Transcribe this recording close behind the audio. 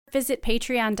Visit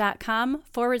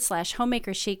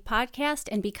patreon.com/homemaker chic podcast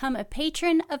and become a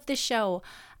patron of the show.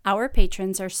 Our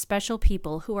patrons are special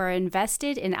people who are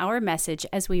invested in our message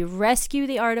as we rescue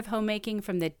the art of homemaking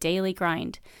from the daily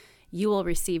grind. You will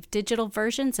receive digital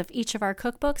versions of each of our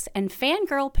cookbooks, and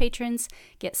fangirl patrons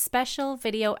get special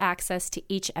video access to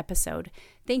each episode.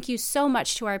 Thank you so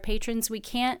much to our patrons. We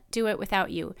can't do it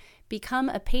without you. Become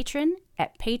a patron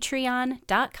at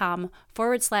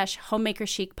patreon.com/homemaker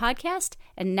chic podcast.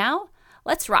 And now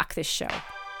let's rock this show.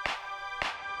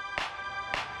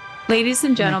 Ladies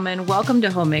and gentlemen, welcome to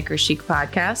Homemaker Chic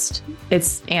Podcast.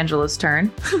 It's Angela's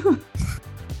turn.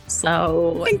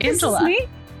 So, Angela. Me?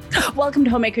 Welcome to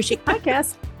Homemaker Chic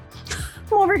Podcast.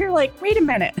 I'm over here like, wait a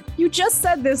minute. You just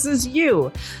said this is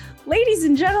you. Ladies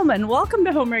and gentlemen, welcome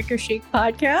to Homemaker Chic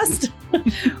Podcast.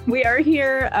 We are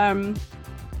here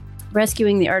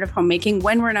rescuing the art of homemaking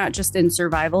when we're not just in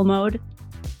survival mode.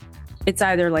 It's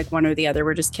either like one or the other.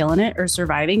 We're just killing it or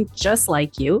surviving just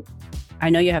like you. I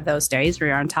know you have those days where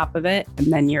you're on top of it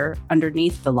and then you're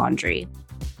underneath the laundry,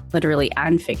 literally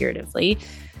and figuratively.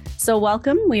 So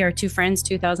welcome. We are two friends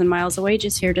 2,000 miles away,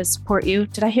 just here to support you.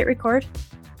 Did I hit record?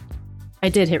 I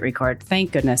did hit record.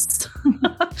 Thank goodness.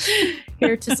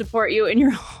 Here to support you in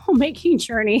your homemaking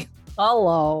journey.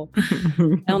 Hello.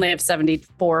 I only have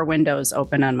 74 windows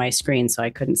open on my screen, so I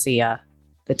couldn't see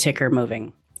the ticker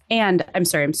moving. And I'm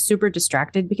sorry, I'm super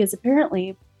distracted because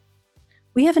apparently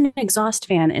we have an exhaust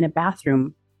fan in a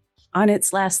bathroom on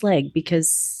its last leg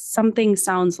because something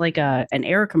sounds like an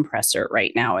air compressor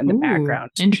right now in the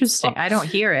background. Interesting. I don't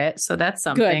hear it, so that's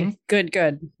something.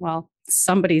 Good. Well,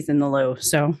 somebody's in the loo,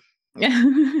 so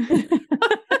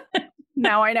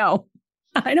now I know.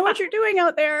 I know what you're doing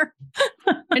out there.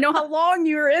 I know how long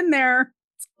you were in there.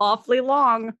 It's awfully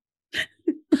long.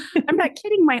 I'm not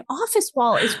kidding. My office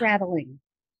wall is rattling.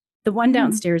 The one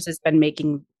downstairs has been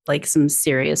making like some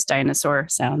serious dinosaur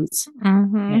sounds.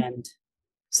 And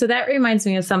so that reminds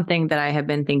me of something that I have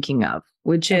been thinking of,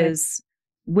 which is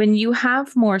when you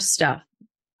have more stuff,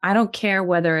 I don't care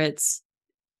whether it's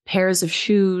pairs of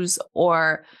shoes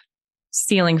or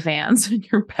ceiling fans in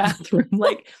your bathroom,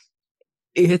 like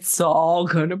it's all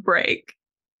gonna break.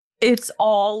 It's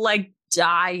all like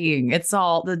dying. It's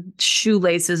all the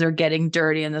shoelaces are getting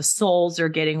dirty and the soles are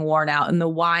getting worn out and the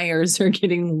wires are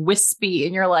getting wispy.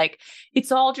 And you're like,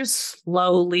 it's all just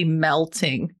slowly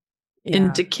melting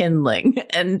into kindling.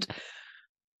 And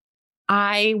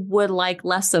I would like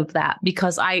less of that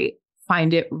because I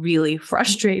find it really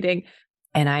frustrating.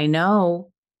 And I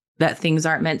know that things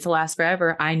aren't meant to last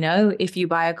forever. I know if you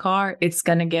buy a car, it's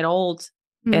going to get old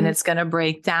and it's going to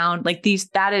break down. Like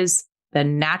that is the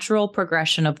natural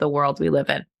progression of the world we live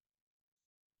in.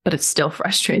 But it still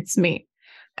frustrates me.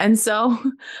 And so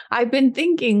I've been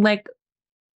thinking like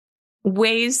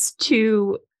ways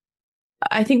to,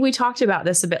 I think we talked about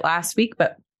this a bit last week,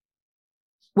 but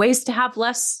ways to have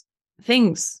less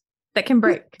things that can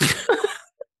break.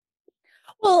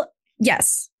 Well,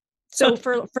 yes. So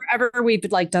for forever,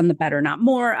 we've like done the better, not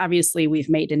more. Obviously, we've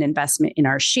made an investment in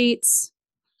our sheets.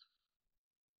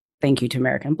 Thank you to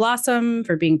American Blossom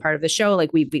for being part of the show.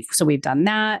 Like we've done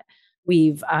that.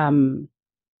 We've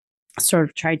sort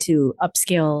of tried to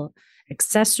upscale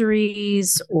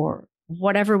accessories or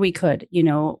whatever we could,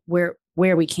 where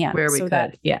we can. So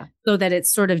that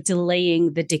it's sort of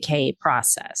delaying the decay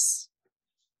process,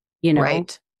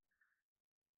 Right.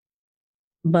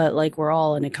 But like we're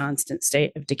all in a constant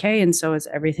state of decay, and so is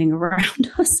everything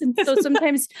around us. And so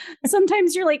sometimes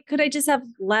you're like, could I just have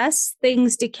less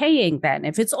things decaying then?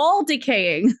 If it's all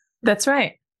decaying, that's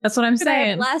right. That's what I'm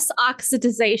saying. I have less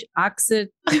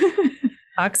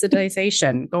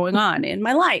oxidization going on in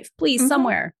my life, please,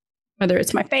 somewhere, whether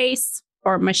it's my face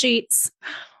or my sheets,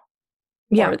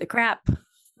 or the crap,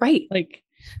 right? Like,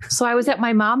 so I was at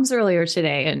my mom's earlier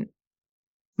today, and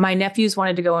my nephews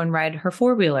wanted to go and ride her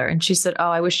four-wheeler. And she said,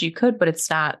 oh, I wish you could, but it's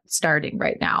not starting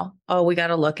right now. Oh, we got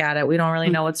to look at it. We don't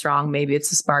really know what's wrong. Maybe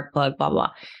it's a spark plug, blah,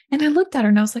 blah. And I looked at her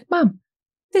and I was like, Mom,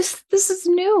 this is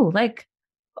new. Like,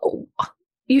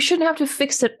 you shouldn't have to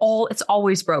fix it all. It's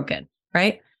always broken.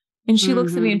 Right. And she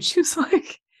looks at me and she was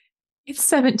like, it's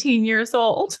 17 years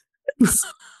old. That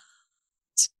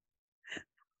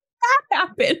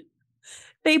happened.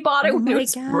 They bought it when it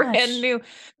was brand new,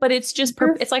 but it's just,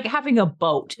 it's like having a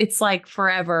boat. It's like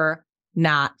forever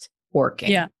not working.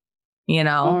 Yeah.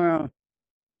 Yeah.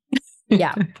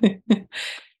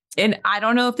 And I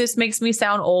don't know if this makes me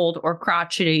sound old or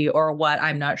crotchety or what,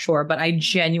 I'm not sure, but I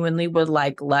genuinely would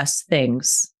like less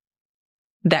things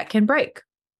that can break.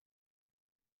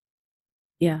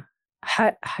 Yeah.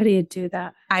 How do you do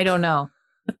that? I don't know.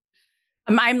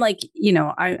 I'm like,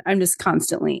 I'm just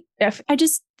constantly,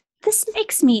 this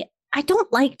makes me, I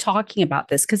don't like talking about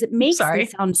this because it makes me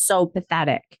sound so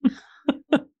pathetic.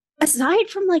 Aside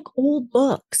from like old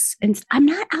books, and I'm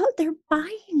not out there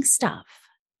buying stuff,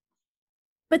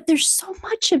 but there's so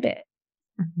much of it.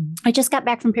 Mm-hmm. I just got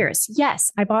back from Paris.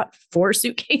 Yes, I bought 4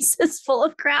 suitcases full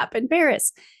of crap in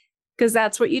Paris because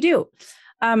that's what you do.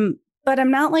 But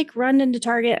I'm not like running to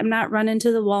Target. I'm not running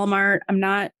to the Walmart. I'm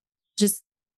not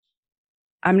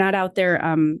out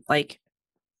there like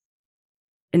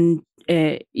in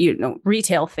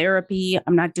retail therapy.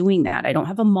 I'm not doing that. I don't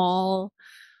have a mall.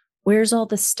 Where's all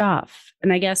the stuff?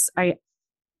 And I guess I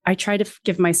try to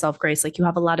give myself grace. Like, you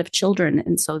have a lot of children,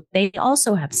 and so they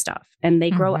also have stuff, and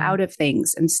they grow out of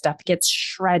things, and stuff gets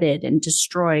shredded and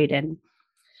destroyed. And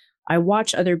I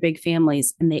watch other big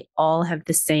families, and they all have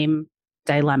the same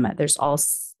dilemma. They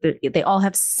all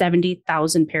have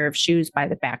 70,000 pair of shoes by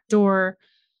the back door.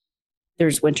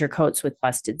 There's winter coats with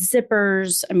busted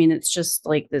zippers. I mean, it's just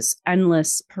like this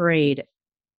endless parade.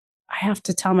 I have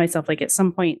to tell myself, like, at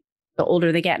some point, the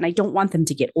older they get, and I don't want them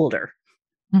to get older,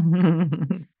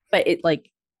 but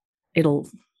it'll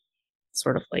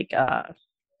sort of like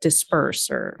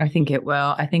disperse, or I think it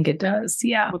will. I think it does.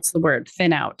 Yeah. What's the word?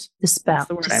 Thin out. Dispel. That's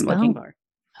the word I'm looking for.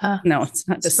 No, it's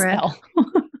not dispel.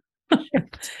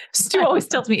 Stu always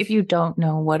tells me, if you don't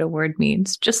know what a word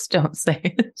means, just don't say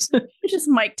it. You just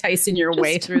Mike Tyson your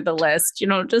way through the list,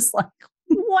 just like,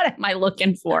 what am I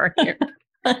looking for here?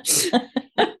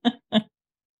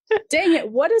 Dang it.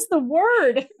 What is the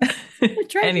word?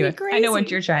 Anyway, I know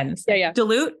what you're trying to say. Yeah.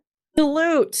 Dilute.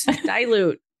 Dilute.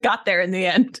 Got there in the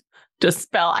end.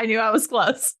 Dispel. I knew I was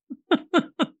close.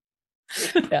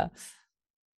 Yeah.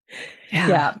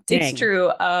 It's true.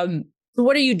 So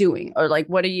what are you doing? Or like,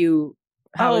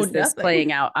 how is this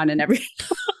playing out on an every?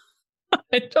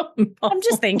 I don't know. I'm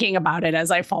just thinking about it as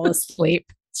I fall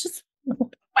asleep. It's just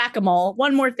whack-a-mole.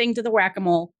 One more thing to the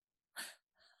whack-a-mole.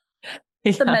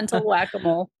 The mental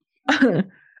whack-a-mole.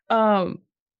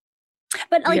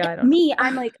 But like me,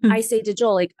 I'm like, I say to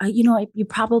Joel, like, you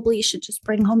probably should just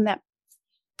bring home that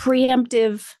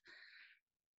preemptive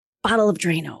bottle of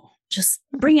Drano. Just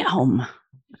bring it home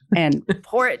and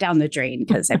pour it down the drain.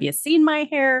 Because have you seen my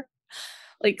hair?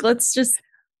 Like, let's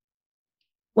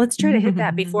try to hit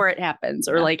that before it happens.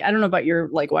 Or like, I don't know about your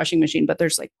like washing machine, but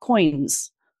there's like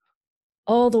coins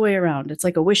all the way around. It's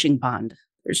like a wishing pond.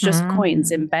 There's just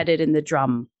coins embedded in the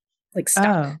drum, like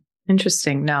stuck. Oh,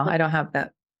 interesting. No, I don't have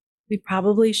that. We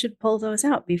probably should pull those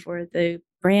out before the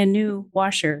brand new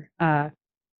washer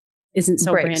isn't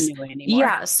so brand new anymore.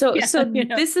 Yeah. So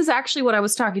this is actually what I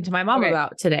was talking to my mom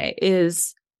about today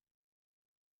is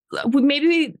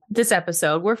maybe this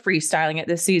episode, we're freestyling it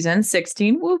this season,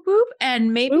 16, whoop, whoop.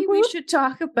 And maybe we should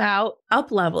talk about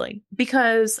up leveling,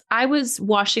 because I was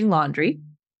washing laundry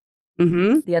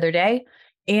the other day,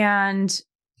 and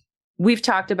we've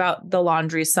talked about the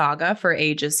laundry saga for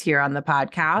ages here on the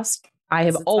podcast. I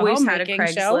have always had a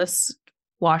Craigslist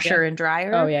washer and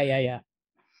dryer. Oh, yeah.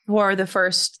 For the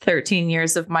first 13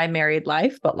 years of my married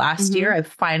life. But last year, I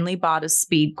finally bought a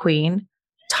Speed Queen,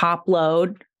 top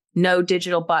load, no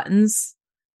digital buttons.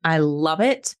 I love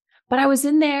it. But I was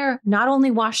in there not only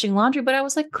washing laundry, but I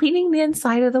was like cleaning the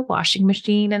inside of the washing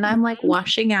machine. And I'm like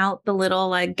washing out the little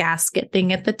like gasket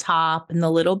thing at the top and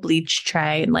the little bleach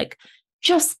tray, and like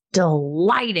just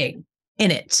delighting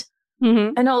in it.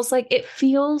 And I was like, it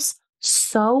feels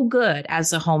so good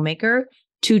as a homemaker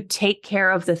to take care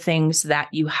of the things that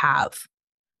you have.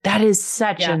 That is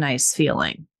such a nice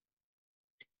feeling.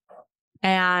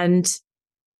 And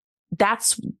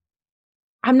there's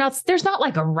not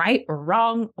like a right or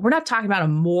wrong. We're not talking about a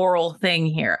moral thing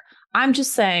here. I'm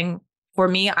just saying, for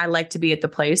me, I like to be at the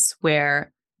place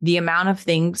where the amount of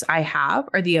things I have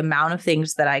are the amount of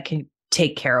things that I can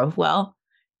take care of well.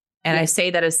 And I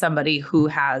say that as somebody who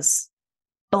has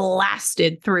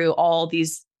blasted through all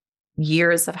these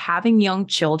years of having young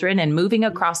children and moving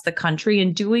across the country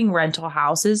and doing rental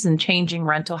houses and changing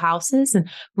rental houses and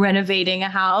renovating a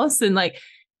house and like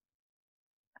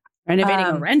renovating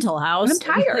a rental house. I'm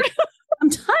tired. I'm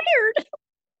tired.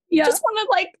 Yeah. Just want to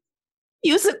like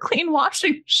use a clean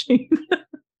washing machine.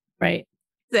 Right.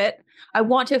 That I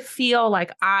want to feel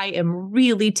like I am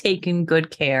really taking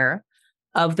good care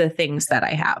of the things that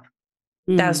I have.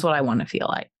 That's what I want to feel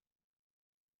like.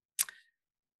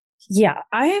 Yeah,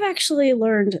 I have actually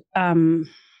learned,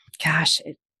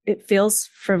 it feels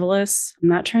frivolous. I'm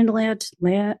not trying to add to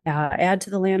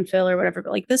the landfill or whatever,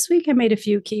 but like this week I made a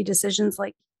few key decisions.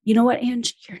 Like, you know what,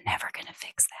 Ange, you're never going to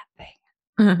fix that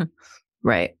thing.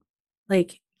 Right.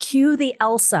 Like, cue the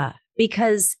Elsa,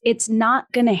 because it's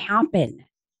not going to happen.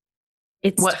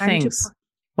 It's what things?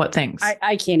 What things?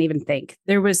 I can't even think.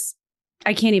 There was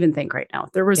I can't even think right now.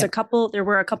 There were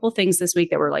a couple things this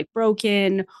week that were like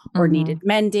broken or needed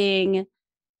mending.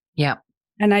 Yeah.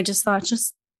 And I just thought,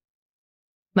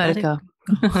 let it go.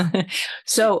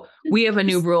 So we have a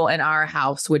new rule in our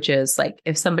house, which is like,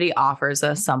 if somebody offers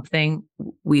us something,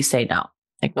 we say no.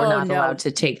 Like we're not allowed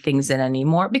to take things in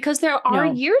anymore, because there are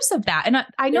years of that. And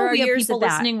I know we have people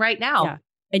listening right now. Yeah.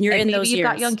 And you're in those years. You've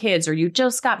got young kids, or you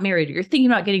just got married, or you're thinking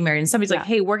about getting married, and somebody's like,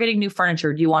 hey, we're getting new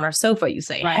furniture. Do you want our sofa? You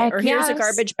say, right. Or here's a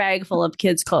garbage bag full of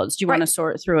kids' clothes. Do you want to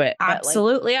sort through it?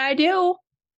 Absolutely, I do.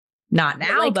 Not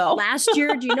now, though. Last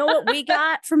year, do you know what we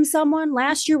got from someone?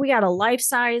 Last year, we got a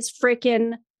life-size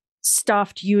freaking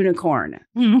stuffed unicorn.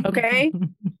 Okay?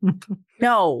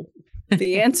 No.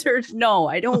 The answer is no.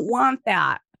 I don't want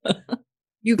that.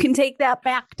 You can take that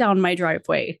back down my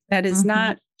driveway. That is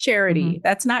not charity.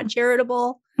 That's not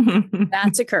charitable.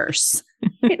 That's a curse.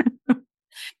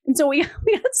 And so we got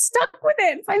stuck with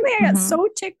it. And finally, I got so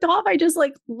ticked off. I just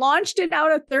like launched it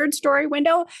out a 3rd-story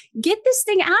window. Get this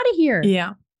thing out of here.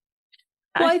 Yeah.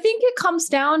 Well, I think it comes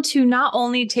down to not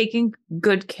only taking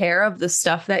good care of the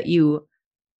stuff that you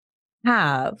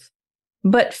have,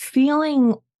 but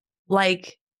feeling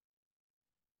like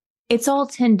it's all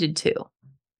tended to.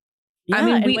 Yeah, I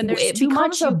mean, when there's too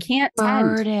much, you can't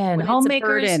burden.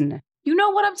 Homemakers, you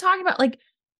know what I'm talking about? Like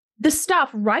the stuff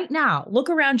right now, look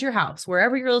around your house,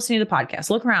 wherever you're listening to the podcast,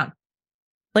 look around.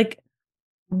 Like,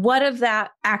 what of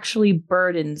that actually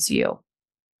burdens you?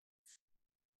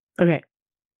 Okay.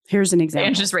 Here's an example.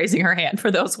 And just raising her hand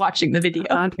for those watching the video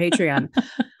on Patreon.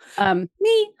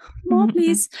 Me, more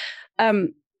please.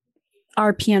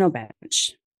 Our piano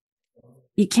bench.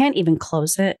 You can't even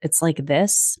close it. It's like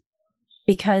this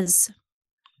because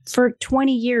for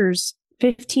 20 years,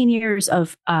 15 years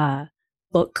of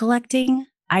book collecting,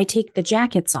 I take the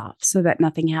jackets off so that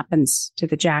nothing happens to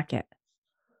the jacket.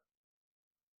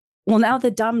 Well, now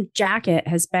the dumb jacket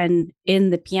has been in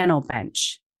the piano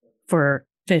bench for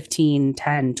 15,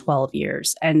 10, 12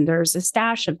 years. And there's a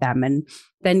stash of them. And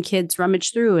then kids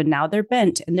rummage through and now they're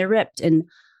bent and they're ripped. And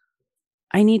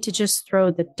I need to just throw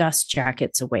the dust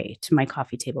jackets away to my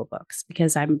coffee table books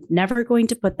because I'm never going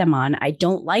to put them on. I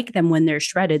don't like them when they're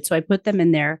shredded. So I put them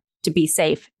in there to be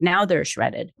safe. Now they're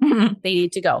shredded. They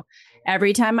need to go.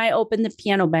 Every time I open the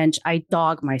piano bench, I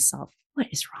dog myself. What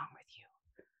is wrong with you?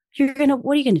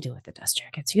 What are you going to do with the dust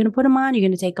jackets? You're going to put them on? You're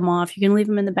going to take them off? You're going to leave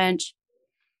them in the bench?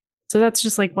 So that's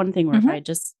just like one thing where if I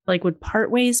just like would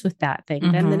part ways with that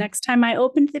thing, then the next time I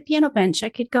opened the piano bench, I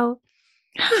could go,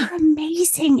 you're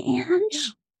amazing,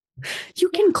 Ange. You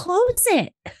can close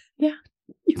it. Yeah.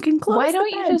 You can close Why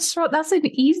don't you just throw, that's an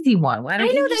easy one. Why don't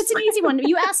I know that's an easy one.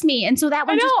 You asked me. And so that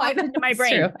one just popped into my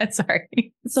brain. I'm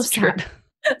sorry. It's so sad.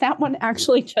 That one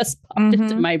actually just popped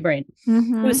into my brain.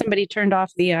 It was somebody turned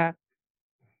off the air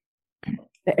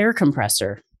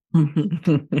compressor.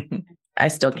 I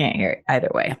still can't hear it either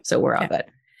way. So we're all good.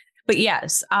 But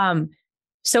yes.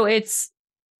 So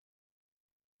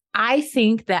I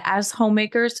think that as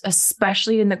homemakers,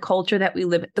 especially in the culture that we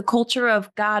live in, the culture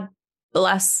of God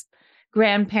bless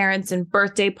grandparents and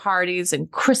birthday parties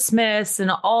and Christmas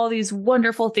and all these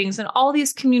wonderful things and all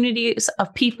these communities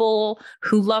of people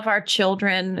who love our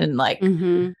children and like,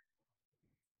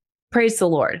 praise the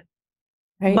Lord.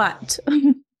 Right. But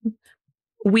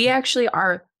we actually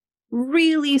are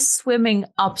really swimming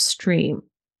upstream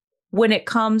when it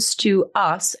comes to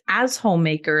us as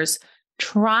homemakers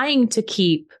trying to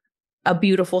keep a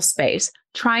beautiful space,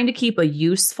 trying to keep a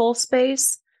useful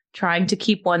space, trying to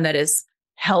keep one that is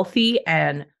healthy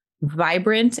and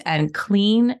vibrant and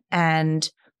clean. And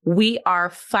we are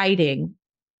fighting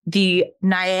the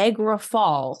Niagara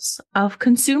Falls of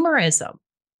consumerism.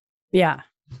 Yeah.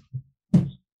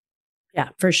 Yeah,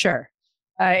 for sure.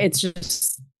 It's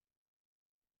just,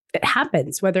 it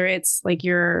happens, whether it's like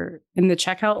you're in the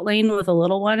checkout lane with a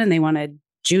little one and they want a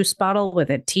juice bottle with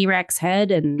a T-Rex head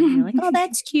and you're like, oh,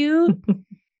 that's cute.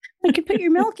 I could put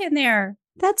your milk in there.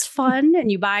 That's fun.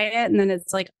 And you buy it and then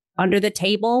it's like under the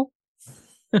table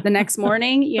the next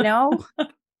morning, you know?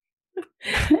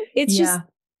 It's just,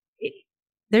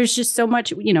 there's just so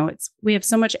much, you know, we have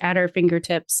so much at our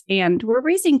fingertips and we're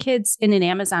raising kids in an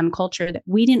Amazon culture that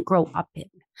we didn't grow up in.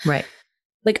 Right.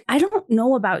 Like, I don't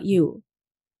know about you.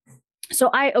 So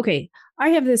I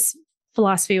have this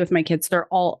philosophy with my kids. They're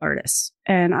all artists.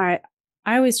 And I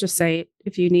always just say,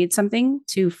 if you need something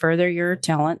to further your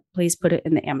talent, please put it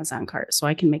in the Amazon cart so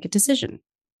I can make a decision.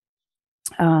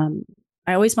 I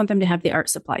always want them to have the art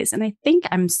supplies. And I think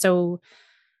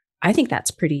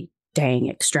that's pretty dang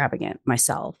extravagant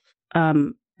myself.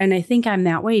 And I think I'm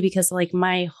that way because like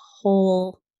my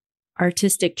whole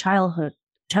artistic childhood,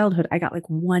 I got like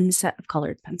one set of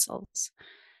colored pencils.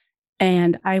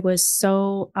 And I was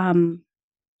so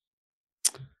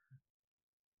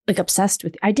like obsessed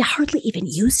with, I hardly even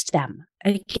used them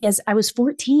because I was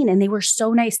 14 and they were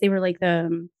so nice. They were like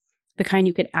the kind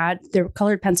you could add, they're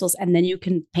colored pencils and then you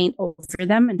can paint over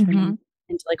them and turn them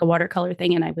into like a watercolor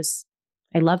thing. And I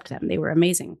loved them. They were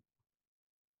amazing.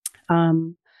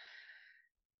 Oh,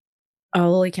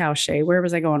 holy cow, Shay, where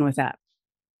was I going with that?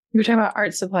 You were talking about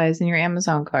art supplies in your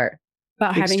Amazon cart.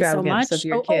 About having so much of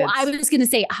your kids. I was going to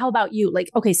say, how about you?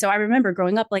 Like, okay, so I remember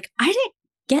growing up, like I didn't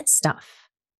get stuff.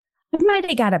 I might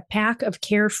have got a pack of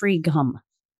Carefree gum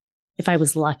if I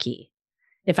was lucky,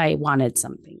 if I wanted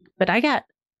something. But I got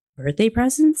birthday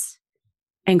presents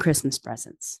and Christmas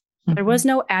presents. There was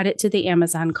no add it to the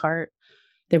Amazon cart.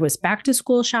 There was back to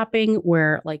school shopping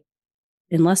where, like,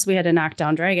 unless we had a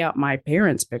knockdown drag out, my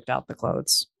parents picked out the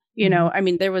clothes. You know, I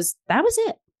mean, that was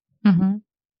it.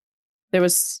 There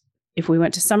was, if we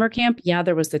went to summer camp,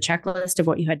 there was the checklist of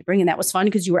what you had to bring. And that was fun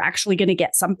because you were actually going to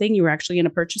get something. You were actually going to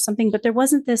purchase something. But there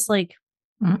wasn't this like.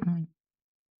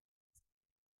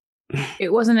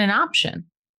 It wasn't an option.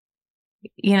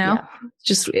 You know,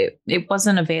 just it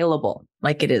wasn't available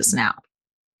like it is now.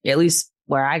 At least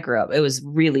where I grew up, it was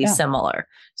really similar.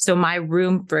 So my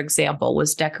room, for example,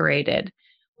 was decorated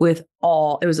with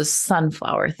it was a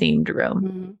sunflower themed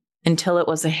room. Until it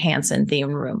was a Hanson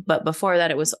themed room. But before that,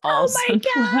 it was all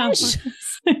gosh.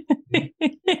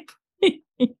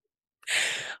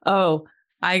 Oh,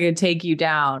 I could take you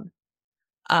down.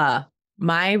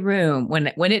 My room,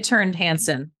 when it turned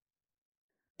Hanson,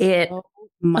 oh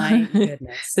my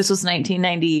goodness. This was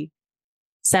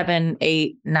 1997,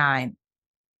 8, 9,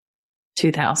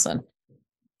 2000.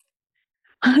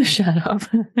 Shut up.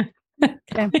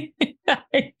 Okay.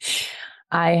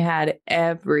 I had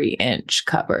every inch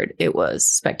covered. It was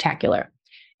spectacular.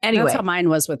 Anyway. That's how mine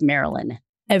was with Marilyn.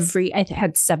 I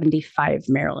had 75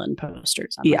 Marilyn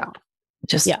posters on my wall.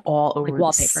 Just all over like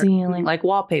wallpaper. The ceiling. Like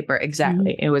wallpaper.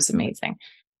 Exactly. It was amazing.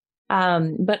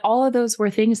 But all of those were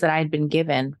things that I had been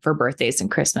given for birthdays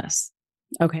and Christmas.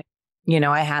 Okay. You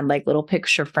know, I had like little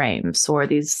picture frames or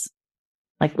these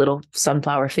like little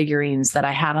sunflower figurines that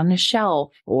I had on a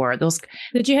shelf or those.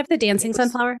 Did you have the dancing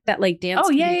sunflower that like danced?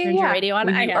 Oh, yeah. Your radio on?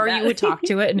 Or you would talk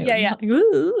to it. And yeah.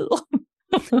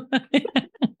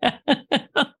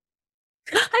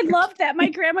 I loved that. My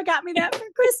grandma got me that for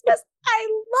Christmas.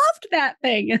 I loved that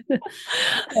thing.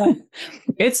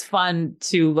 It's fun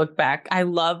to look back. I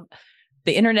love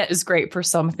the internet is great for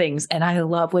some things. And I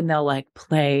love when they'll like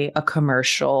play a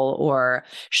commercial or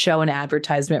show an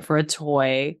advertisement for a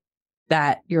toy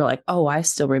that you're like, oh, I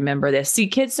still remember this. See,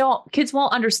 kids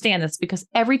won't understand this because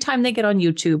every time they get on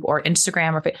YouTube or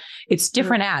Instagram or it's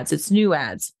different ads. It's new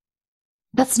ads.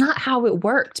 That's not how it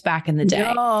worked back in the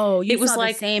day. No, it was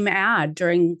like the same ad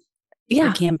during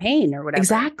the campaign or whatever.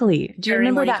 Exactly. Do you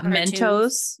remember that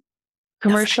Mentos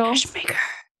commercial? Fresh Maker.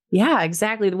 Yeah,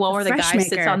 exactly. The one where the guy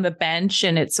sits on the bench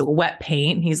and it's wet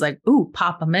paint. And he's like, ooh,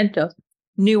 Papa Mentos.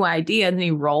 New idea. And then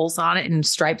he rolls on it and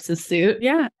stripes his suit.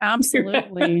 Yeah,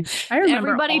 absolutely. I remember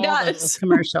everybody does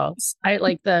commercials. I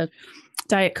like the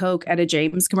Diet Coke Etta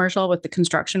James commercial with the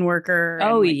construction worker.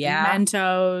 Oh, and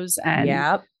Mentos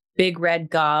and Big Red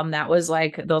Gum. That was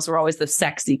like, those were always the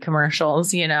sexy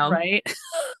commercials, you know? Right.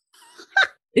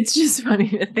 It's just funny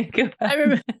to think about. I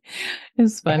remember.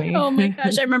 It's funny. Oh my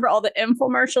gosh. I remember all the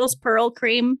infomercials, Pearl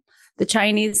Cream, the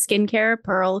Chinese skincare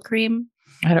Pearl Cream.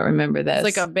 I don't remember this.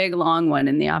 It's like a big long one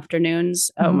in the afternoons.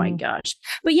 Oh my gosh.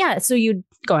 But yeah, so you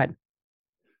go ahead.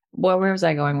 Well, where was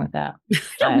I going with that? I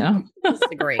don't know. It's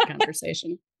a great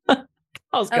conversation. I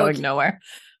was going nowhere.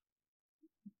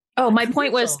 Oh, my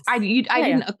point was I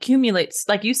didn't accumulate.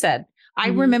 Like you said, I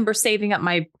remember saving up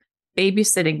my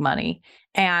babysitting money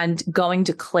and going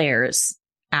to Claire's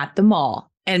at the mall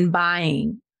and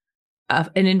buying an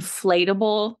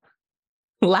inflatable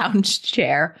lounge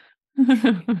chair.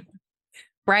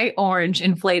 Bright orange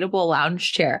inflatable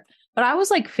lounge chair. But I was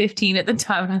like 15 at the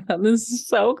time and I thought, this is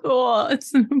so cool.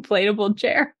 It's an inflatable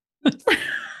chair.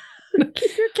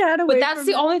 Keep your cat away. But that's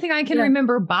the only thing I can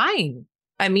remember buying.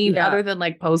 I mean, other than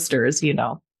like posters, you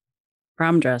know.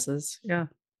 Prom dresses. Yeah.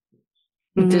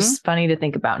 It's just funny to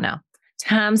think about now.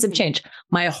 Times have changed.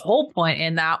 My whole point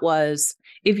in that was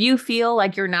if you feel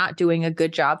like you're not doing a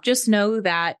good job, just know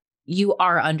that you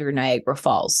are under Niagara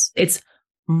Falls. It's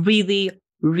really,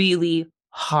 really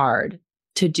hard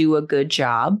to do a good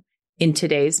job in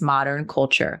today's modern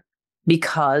culture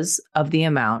because of the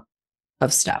amount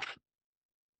of stuff.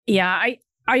 Yeah,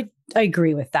 I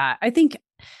agree with that. I think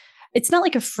it's not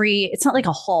like it's not like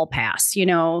a hall pass, you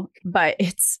know, but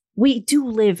we do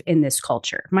live in this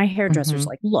culture. My hairdresser's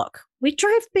like, look, we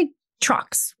drive big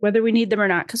trucks, whether we need them or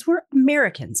not, because we're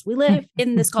Americans. We live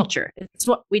in this culture. It's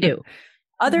what we do.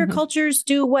 Other cultures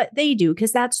do what they do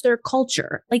because that's their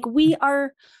culture. Like we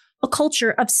are a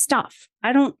culture of stuff.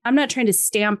 I'm not trying to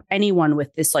stamp anyone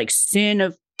with this like sin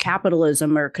of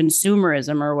capitalism or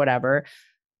consumerism or whatever.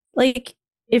 Like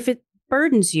if it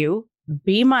burdens you,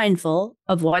 be mindful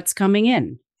of what's coming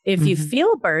in. If you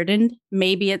feel burdened,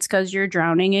 maybe it's because you're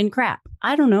drowning in crap.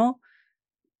 I don't know.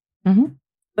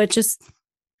 But just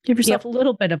give yourself a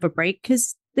little bit of a break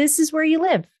because this is where you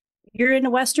live. You're in a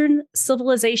Western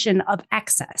civilization of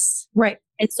excess. Right.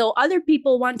 And so other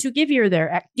people want to give you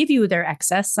their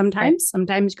excess sometimes. Right.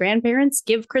 Sometimes grandparents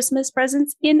give Christmas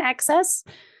presents in excess.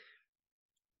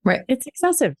 Right. It's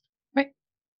excessive. Right.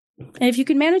 And if you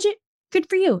can manage it, good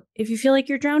for you. If you feel like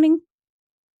you're drowning,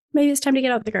 maybe it's time to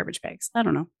get out the garbage bags. I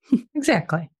don't know.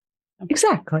 Exactly.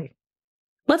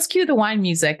 Let's cue the wine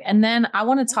music. And then I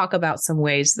want to talk about some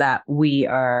ways that we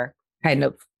are kind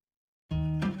of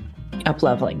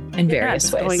up-leveling in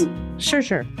various ways.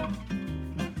 Sure.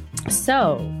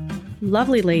 So,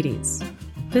 lovely ladies,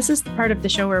 this is the part of the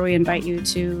show where we invite you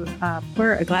to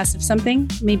pour a glass of something.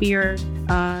 Maybe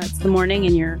it's the morning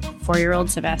and your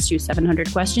 4-year-olds have asked you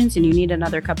 700 questions and you need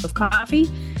another cup of coffee.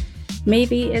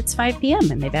 Maybe it's 5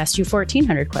 p.m. and they've asked you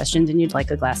 1,400 questions and you'd like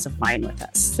a glass of wine with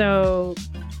us. So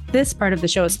this part of the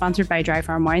show is sponsored by Dry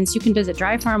Farm Wines. You can visit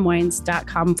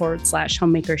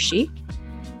dryfarmwines.com/homemaker-chic.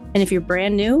 And if you're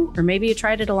brand new, or maybe you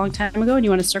tried it a long time ago and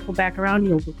you want to circle back around,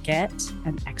 you'll get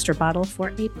an extra bottle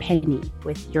for a penny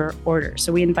with your order.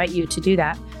 So we invite you to do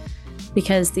that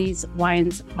because these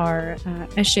wines are,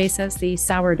 as Shay says, the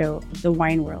sourdough of the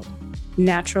wine world.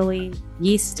 Naturally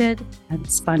yeasted and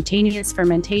spontaneous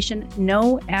fermentation,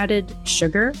 no added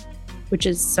sugar, which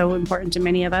is so important to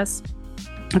many of us.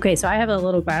 Okay, so I have a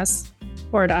little glass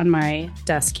poured on my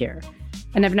desk here,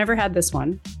 and I've never had this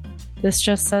one. This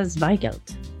just says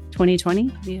Weigelt 2020.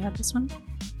 Do you have this one?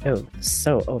 Oh,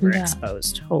 so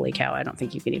overexposed. Yeah. Holy cow, I don't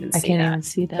think you can even see that. I can't even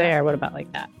see that. There, what about like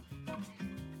that?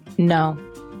 No.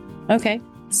 Okay,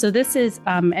 so this is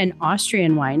an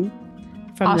Austrian wine.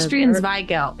 Austrian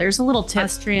Zweigelt. There's a little tip.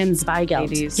 Austrian Zweigelt.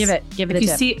 Ladies. Give it a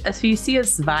tip. If you see a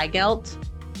Zweigelt,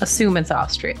 assume it's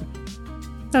Austrian.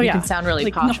 Oh, you yeah. can sound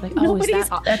really posh.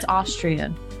 That's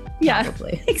Austrian. Yeah.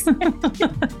 Probably. Exactly.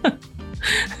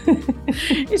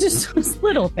 It's just those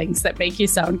little things that make you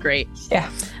sound great. Yeah.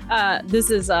 This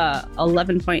is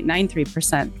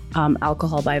 11.93%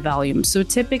 alcohol by volume. So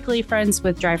typically, friends,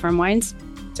 with Dry Farm Wines,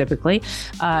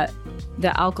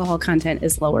 the alcohol content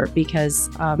is lower because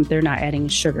they're not adding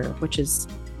sugar, which is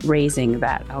raising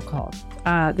that alcohol.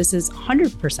 This is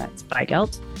 100%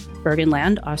 Zweigelt,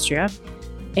 Burgenland, Austria.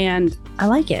 And I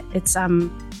like it. It's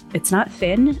not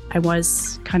thin. I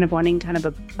was kind of wanting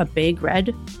a big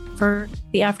red for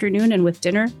the afternoon and with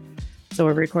dinner. So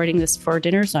we're recording this for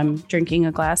dinner. So I'm drinking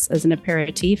a glass as an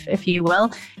aperitif, if you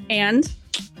will. And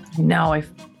no, I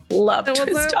love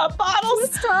Twist Top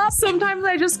bottles. Sometimes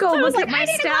I just go look at my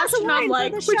stash and I'm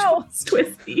like, which one's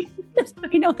Twisty?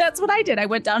 You know, that's what I did. I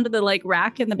went down to the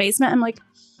rack in the basement. I'm like,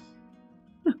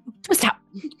 Twist Top.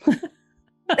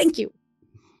 Thank you.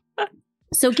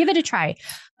 So give it a try.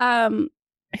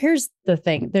 Here's the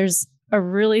thing. There's a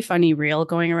really funny reel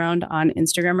going around on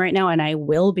Instagram right now, and I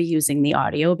will be using the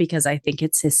audio because I think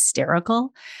it's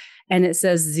hysterical. And it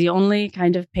says, the only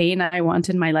kind of pain I want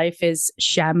in my life is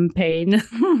champagne.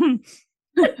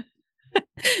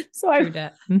 So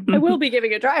I will be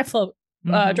giving a Dry Farm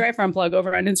plug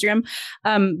over on Instagram.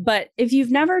 But if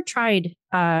you've never tried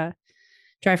Dry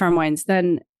Farm Wines,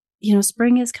 then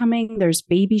spring is coming. There's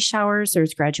baby showers,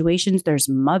 there's graduations, there's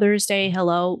Mother's Day.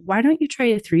 Hello. Why don't you try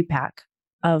a 3-pack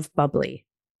of bubbly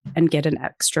and get an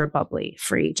extra bubbly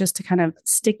free just to kind of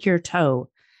stick your toe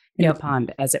in the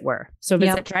pond, as it were. So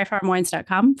visit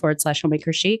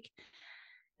dryfarmwines.com/homemaker-chic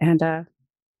and drink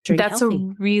That's healthy.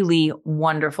 a really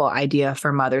wonderful idea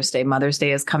for Mother's Day. Mother's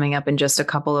Day is coming up in just a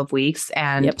couple of weeks,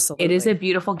 and it is a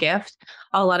beautiful gift.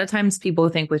 A lot of times people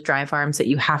think with Dry Farms that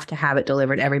you have to have it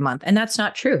delivered every month, and that's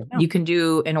not true. No. You can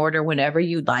do an order whenever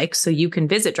you'd like. So you can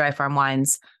visit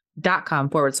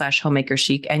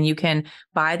dryfarmwines.com/homemaker-chic, and you can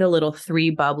buy the little 3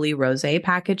 bubbly rosé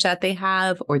package that they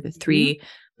have, or the 3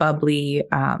 bubbly,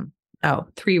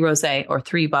 3 rosé or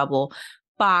 3 bubble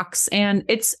box. And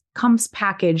it comes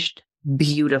packaged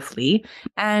beautifully.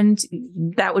 And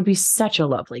that would be such a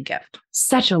lovely gift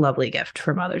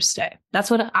for Mother's Day.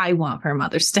 That's what I want for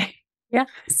Mother's Day. Yeah.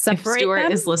 Separate if Stuart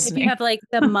them. Is listening. If you have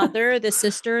the mother, the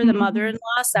sister, the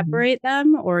mother-in-law, separate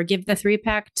them or give the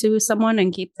 3-pack to someone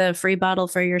and keep the free bottle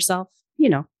for yourself.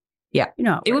 Yeah. You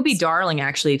know, it would be darling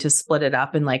actually to split it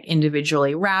up and like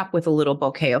individually wrap with a little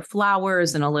bouquet of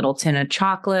flowers and a little tin of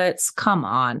chocolates. Come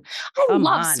on. I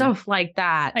love stuff like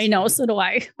that. I know. So do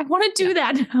I. I want to do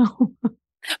that now.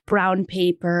 Brown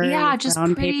paper. Yeah, just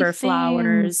brown paper, things.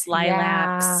 flowers,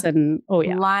 lilacs, and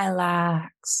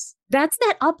lilacs. That's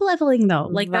that up leveling though.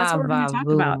 Like that's what we're going to talk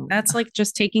about. That's like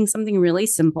just taking something really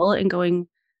simple and going,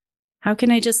 how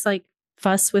can I just like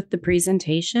fuss with the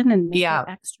presentation and make it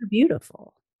extra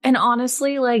beautiful? And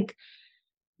honestly, like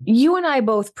you and I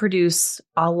both produce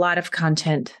a lot of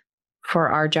content for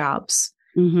our jobs.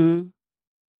 Mm-hmm.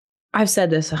 I've said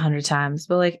this 100 times,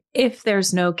 but like if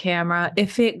there's no camera,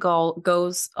 if it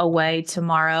goes away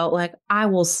tomorrow, like I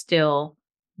will still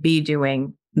be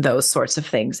doing those sorts of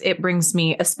things. It brings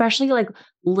me, especially like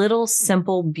little,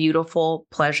 simple, beautiful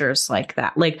pleasures like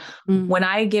that. Like when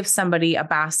I give somebody a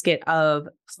basket of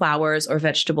flowers or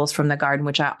vegetables from the garden,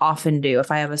 which I often do,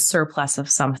 if I have a surplus of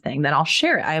something, then I'll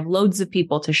share it. I have loads of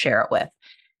people to share it with.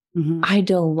 I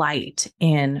delight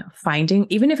in finding,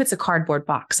 even if it's a cardboard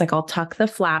box, like I'll tuck the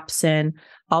flaps in,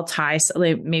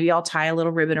 maybe I'll tie a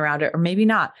little ribbon around it or maybe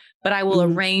not, but I will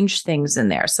arrange things in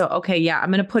there. So, okay, yeah,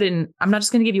 I'm not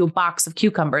just going to give you a box of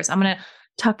cucumbers. I'm going to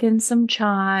tuck in some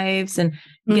chives and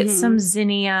get some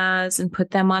zinnias and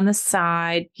put them on the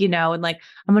side, you know, and like,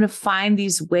 I'm going to find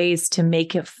these ways to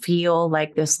make it feel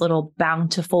like this little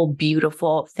bountiful,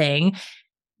 beautiful thing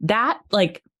that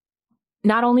like,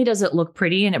 not only does it look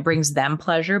pretty and it brings them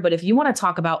pleasure, but if you want to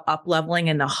talk about up leveling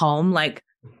in the home, like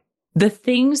the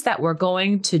things that we're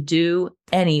going to do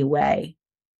anyway,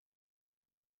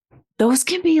 those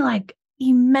can be like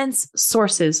immense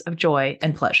sources of joy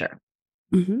and pleasure.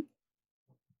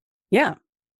 Yeah.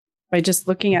 By just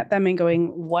looking at them and going,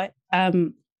 what? I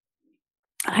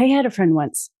had a friend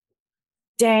once.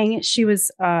 Dang, she was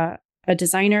a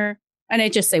designer. And I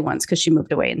just say once because she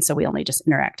moved away. And so we only just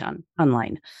interact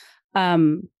online.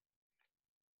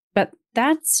 But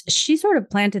she sort of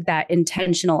planted that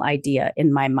intentional idea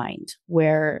in my mind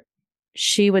where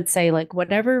she would say like,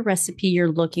 whatever recipe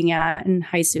you're looking at, and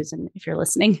hi, Susan, if you're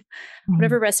listening,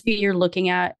 whatever recipe you're looking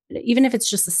at, even if it's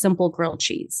just a simple grilled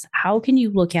cheese, how can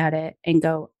you look at it and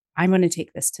go, I'm going to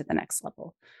take this to the next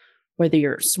level? Whether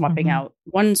you're swapping out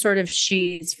one sort of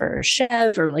cheese for a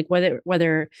chev or like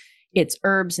whether it's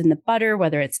herbs in the butter,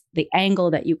 whether it's the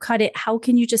angle that you cut it, how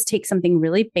can you just take something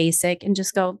really basic and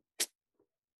just go,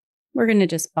 we're going to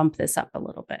just bump this up a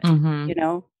little bit, you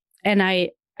know? And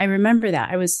I remember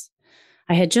that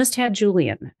I had just had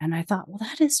Julian and I thought, well,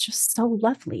 that is just so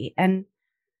lovely and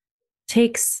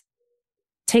takes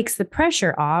the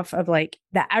pressure off of like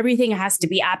that everything has to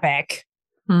be epic.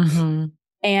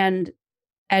 And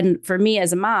for me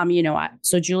as a mom, you know,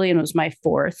 so Julian was my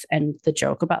fourth. And the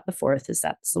joke about the fourth is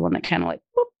that's the one that kind of like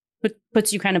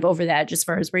puts you kind of over the edge as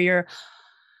far as where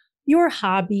your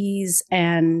hobbies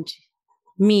and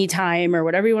me time or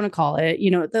whatever you want to call it,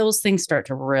 you know, those things start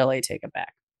to really take a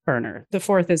back burner. The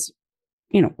fourth is,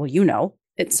 you know, well,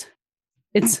 it's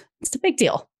a big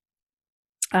deal.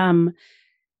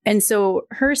 And so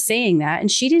her saying that, and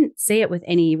she didn't say it with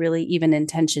any really even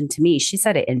intention to me. She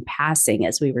said it in passing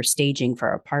as we were staging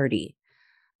for a party.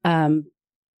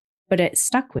 But it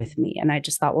stuck with me. And I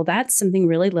just thought, well, that's something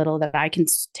really little that I can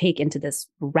take into this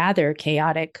rather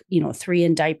chaotic, you know, 3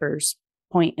 in diapers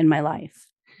point in my life.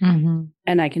 And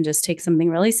I can just take something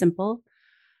really simple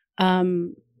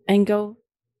and go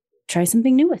try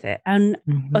something new with it. And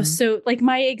so like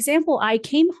my example, I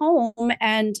came home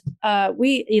and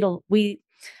we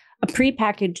a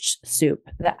prepackaged soup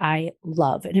that I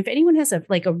love. And if anyone has a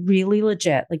really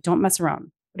legit, like don't mess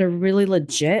around, but a really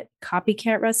legit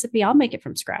copycat recipe, I'll make it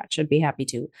from scratch. I'd be happy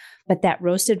to. But that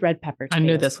roasted red pepper. I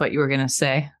knew that's what you were going to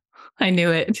say. I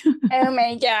knew it. Oh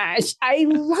my gosh. I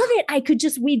love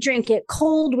it. We drink it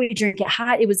cold. We drink it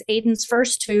hot. It was Aiden's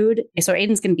first food. So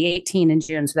Aiden's going to be 18 in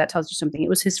June. So that tells you something. It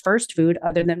was his first food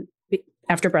other than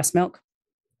after breast milk.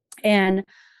 And,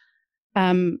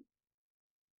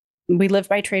 we live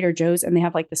by Trader Joe's and they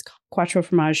have like this Quattro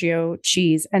Formaggio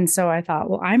cheese. And so I thought,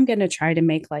 well, I'm going to try to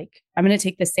make I'm going to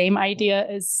take the same idea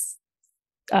as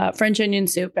French onion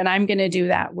soup. And I'm going to do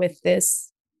that with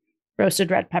this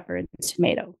roasted red pepper and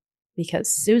tomato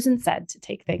because Susan said to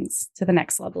take things to the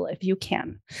next level if you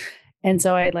can. And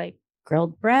so I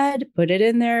grilled bread, put it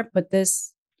in there, put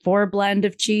this 4 blend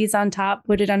of cheese on top,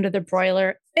 put it under the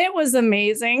broiler. It was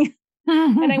amazing.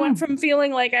 And I went from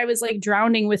feeling like I was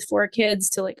drowning with 4 kids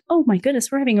to oh my goodness,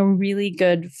 we're having a really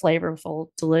good, flavorful,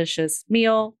 delicious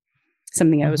meal.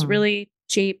 Something that was really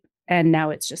cheap. And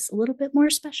now it's just a little bit more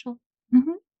special.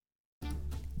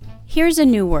 Here's a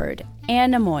new word,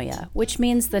 Anemoia, which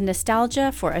means the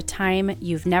nostalgia for a time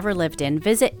you've never lived in.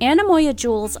 Visit Anemoia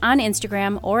Jewels on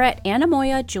Instagram or at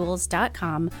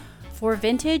anemoiajewels.com for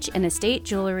vintage and estate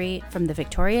jewelry from the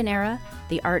Victorian era,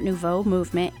 the Art Nouveau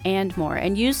movement, and more.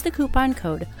 And use the coupon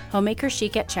code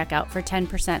HOMEMAKERCHIC at checkout for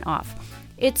 10% off.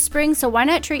 It's spring, so why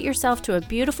not treat yourself to a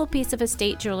beautiful piece of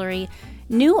estate jewelry?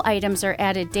 New items are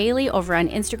added daily over on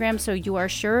Instagram, so you are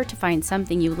sure to find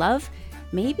something you love,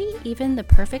 maybe even the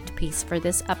perfect piece for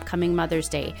this upcoming Mother's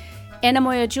Day.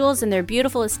 Anemoia Jewels and their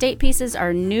beautiful estate pieces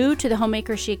are new to the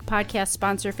Homemaker Chic podcast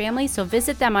sponsor family, so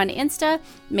visit them on Insta,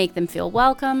 make them feel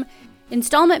welcome.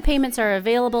 Installment payments are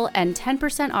available and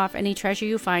 10% off any treasure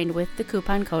you find with the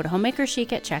coupon code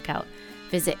HOMEMAKERCHIC at checkout.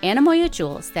 Visit Anemoia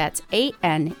Jewels, that's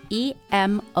ANEMOIA.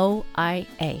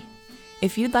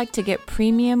 If you'd like to get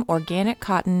premium organic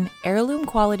cotton heirloom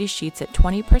quality sheets at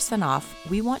 20% off,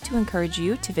 we want to encourage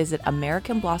you to visit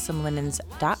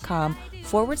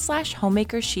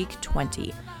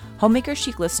AmericanBlossomLinens.com/HomemakerChic20. Homemaker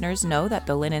Chic listeners know that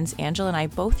the linens Angela and I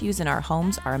both use in our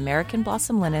homes are American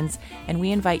Blossom linens, and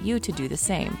we invite you to do the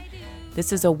same.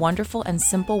 This is a wonderful and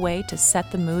simple way to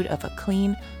set the mood of a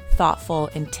clean, thoughtful,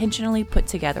 intentionally put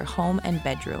together home and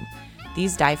bedroom.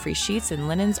 These dye-free sheets and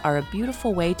linens are a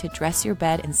beautiful way to dress your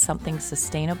bed in something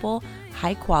sustainable,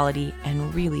 high quality,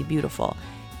 and really beautiful.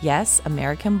 Yes,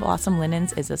 American Blossom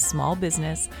Linens is a small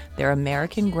business. They're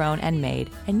American grown and made.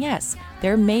 And yes,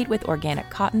 they're made with organic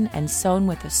cotton and sewn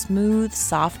with a smooth,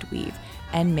 soft weave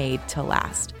and made to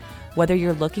last. Whether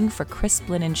you're looking for crisp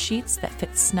linen sheets that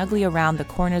fit snugly around the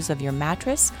corners of your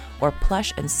mattress, or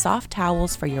plush and soft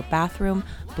towels for your bathroom,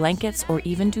 blankets, or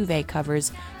even duvet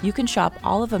covers, you can shop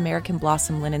all of American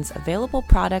Blossom Linen's available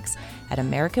products at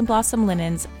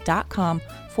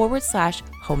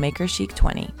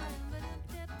AmericanBlossomLinens.com/HomemakerChic20.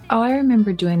 Oh, I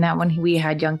remember doing that when we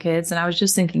had young kids. And I was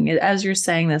just thinking, as you're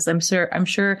saying this, I'm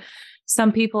sure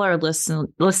some people are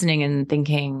listening and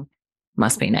thinking,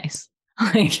 must be nice.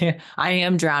 Like, I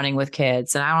am drowning with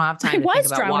kids and I don't have time to think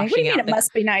about drowning. washing out it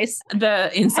must be nice.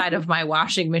 The inside of my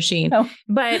washing machine. Oh.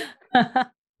 But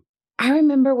I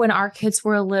remember when our kids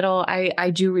were little,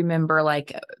 I do remember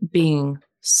like being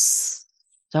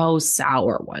so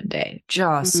sour one day,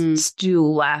 just stew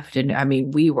left. And I mean,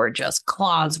 we were just,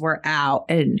 claws were out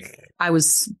and I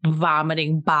was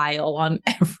vomiting bile on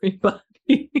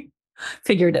everybody,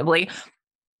 figuratively.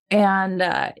 And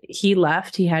he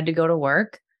left, he had to go to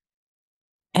work.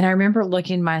 And I remember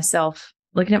looking at myself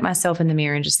in the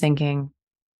mirror and just thinking,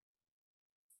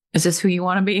 is this who you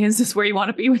want to be? Is this where you want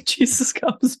to be when Jesus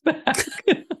comes back?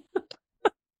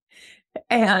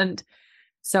 And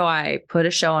so I put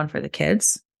a show on for the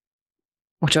kids,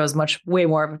 which I was way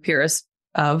more of a purist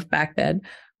of back then.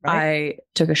 Right. I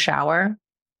took a shower.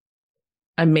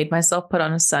 I made myself put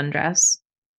on a sundress,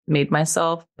 made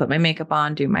myself put my makeup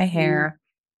on, do my hair,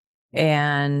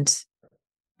 and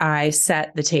I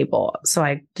set the table. So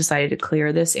I decided to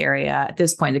clear this area. At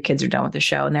this point, the kids are done with the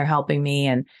show and they're helping me.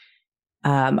 And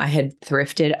I had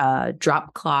thrifted a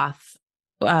drop cloth.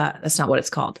 That's not what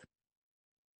it's called.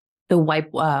 The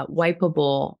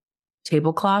wipeable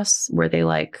tablecloths where they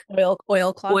like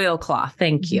oilcloth. Oilcloth.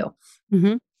 Thank you.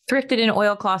 Mm-hmm. Thrifted an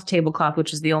oilcloth tablecloth,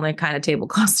 which is the only kind of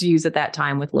tablecloths to use at that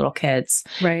time with little kids.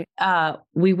 Right.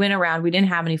 We went around. We didn't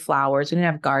have any flowers. We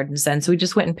didn't have gardens then. So we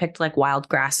just went and picked like wild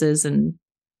grasses and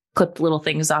clipped little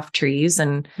things off trees.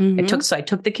 And I took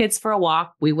the kids for a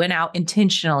walk. We went out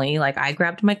intentionally. Like I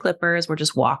grabbed my clippers. We're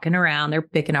just walking around. They're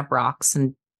picking up rocks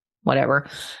and whatever.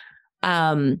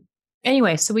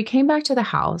 Anyway, so we came back to the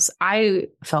house. I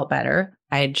felt better.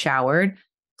 I had showered,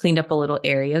 cleaned up a little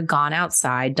area, gone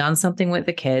outside, done something with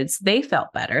the kids. They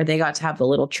felt better. They got to have the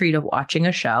little treat of watching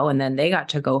a show, and then they got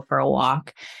to go for a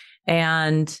walk.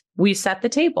 And we set the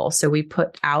table. So we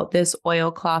put out this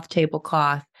oilcloth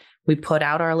tablecloth. We put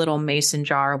out our little mason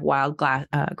jar of wild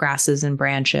grasses and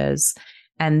branches.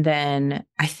 And then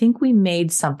I think we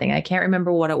made something. I can't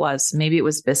remember what it was. Maybe it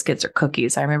was biscuits or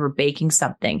cookies. I remember baking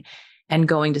something and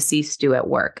going to see Stu at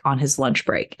work on his lunch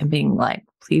break and being like,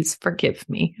 please forgive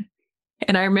me.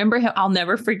 And I remember him, I'll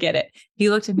never forget it. He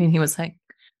looked at me and he was like,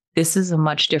 this is a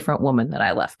much different woman that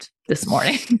I left this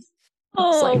morning.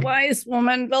 Oh, like, wise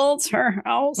woman builds her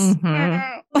house.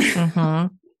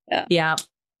 Yeah.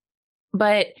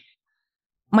 But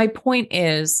my point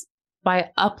is, by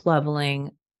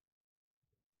up-leveling,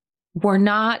 we're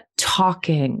not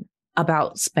talking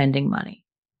about spending money.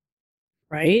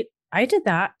 Right. I did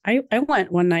that. I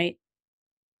went one night.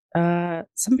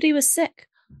 Somebody was sick.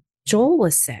 Joel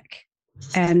was sick.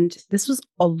 And this was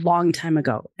a long time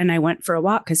ago. And I went for a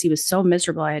walk because he was so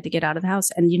miserable. I had to get out of the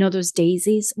house. And you know those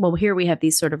daisies? Well, here we have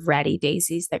these sort of ratty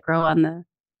daisies that grow on the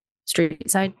street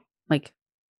side, like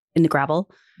in the gravel.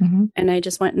 Mm-hmm. And I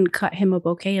just went and cut him a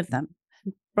bouquet of them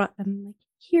and brought them like,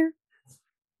 here.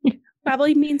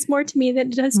 Probably means more to me than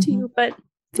it does to you, but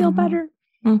feel better.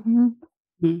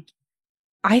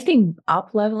 I think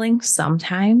up leveling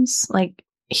sometimes, like,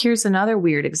 here's another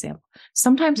weird example.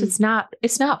 Sometimes it's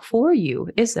not for you,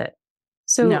 is it?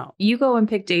 So No. you go and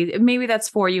pick days. Maybe that's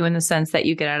for you in the sense that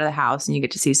you get out of the house and you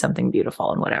get to see something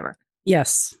beautiful and whatever.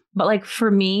 Yes. But like for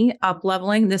me, up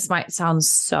leveling, this might sound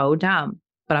so dumb,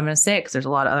 but I'm going to say it because there's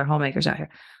a lot of other homemakers out here.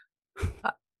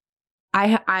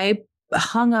 I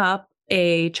hung up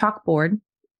a chalkboard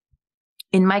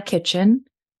in my kitchen,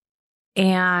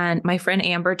 and my friend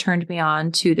Amber turned me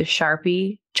on to the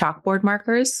Sharpie chalkboard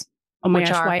markers. Oh my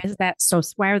gosh,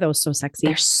 why are those so sexy?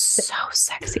 They're so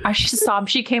sexy. I just saw them.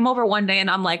 She came over one day and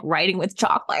I'm like writing with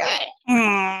chalk. Like,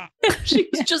 she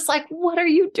was just like, what are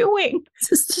you doing?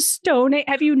 This is stone.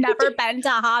 Have you never been to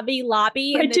Hobby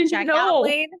Lobby in the checkout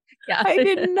lane? Yeah. I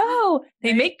didn't know.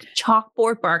 They make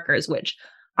chalkboard markers, which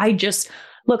I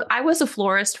was a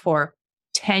florist for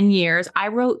 10 years.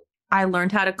 I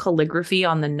learned how to calligraphy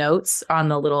on the notes on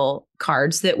the little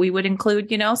cards that we would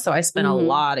include, so I spent a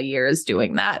lot of years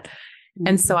doing that.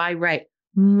 And so I write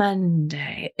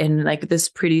Monday in like this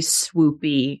pretty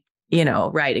swoopy,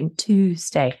 writing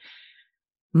Tuesday.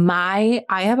 I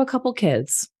have a couple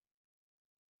kids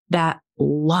that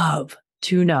love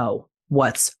to know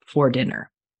what's for dinner.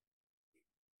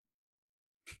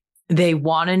 They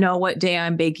want to know what day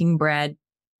I'm baking bread.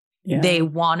 Yeah. They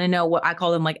want to know what I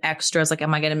call them, like extras. Like,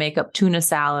 am I going to make up tuna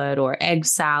salad or egg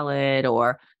salad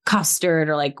or custard,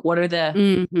 or like what are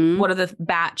the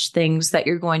batch things that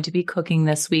you're going to be cooking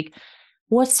this week?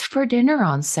 What's for dinner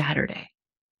on Saturday?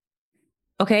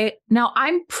 Okay. Now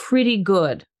I'm pretty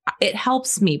good. It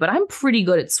helps me, but I'm pretty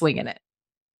good at swinging it.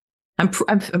 I'm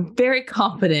very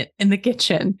competent in the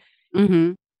kitchen.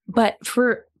 But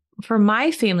for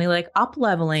my family, like up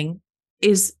leveling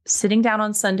is sitting down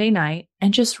on Sunday night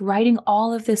and just writing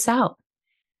all of this out.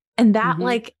 And that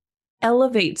like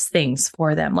elevates things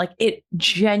for them. Like it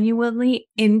genuinely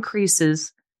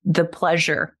increases the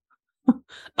pleasure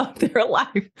of their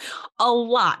life a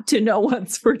lot to know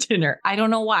what's for dinner. I don't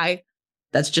know why.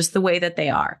 That's just the way that they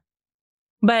are.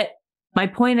 But my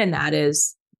point in that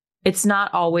is it's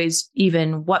not always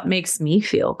even what makes me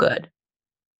feel good.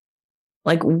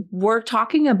 Like we're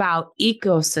talking about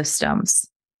ecosystems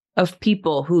of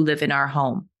people who live in our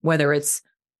home, whether it's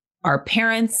our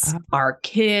parents, our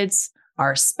kids,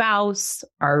 our spouse,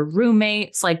 our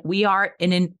roommates. Like we are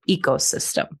in an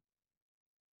ecosystem.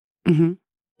 And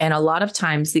a lot of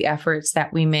times the efforts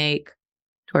that we make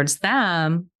towards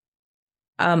them.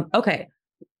 Okay.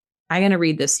 I'm going to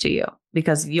read this to you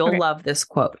because you'll love this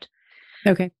quote.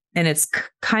 Okay. And it's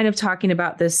kind of talking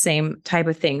about this same type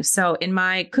of thing. So in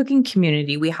my cooking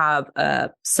community, we have a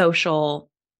social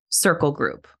circle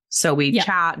group. So we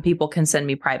chat and people can send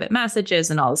me private messages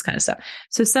and all this kind of stuff.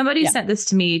 So somebody sent this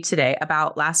to me today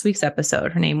about last week's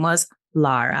episode. Her name was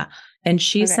Lara. And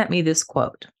she sent me this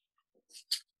quote,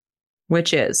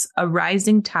 which is, "A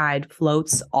rising tide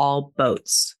floats all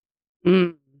boats."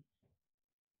 And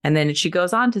then she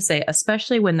goes on to say,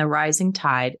 especially when the rising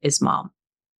tide is mom.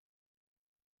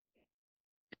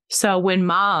 So when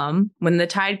the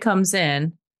tide comes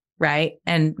in, right?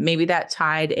 And maybe that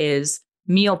tide is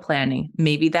meal planning.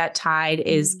 Maybe that tide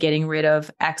is getting rid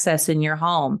of excess in your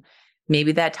home.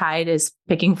 Maybe that tide is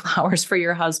picking flowers for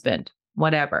your husband,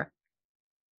 whatever.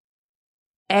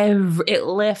 It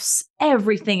lifts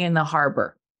everything in the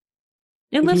harbor.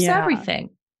 It lifts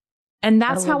everything. And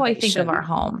that's how I think of our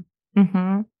home.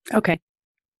 Okay.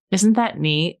 Isn't that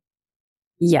neat?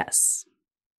 Yes.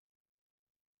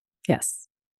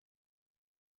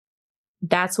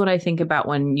 That's what I think about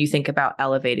when you think about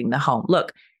elevating the home.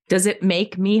 Look, does it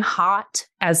make me hot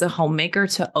as a homemaker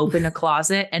to open a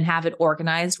closet and have it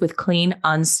organized with clean,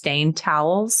 unstained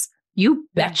towels? You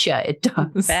betcha it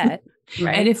does. Bet.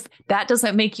 Right. And if that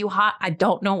doesn't make you hot, I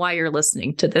don't know why you're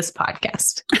listening to this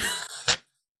podcast.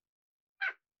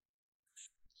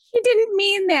 She didn't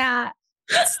mean that.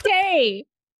 Stay.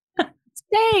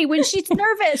 When she's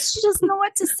nervous, she doesn't know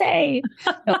what to say.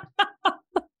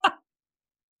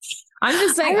 I'm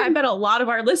just saying, I bet a lot of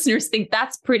our listeners think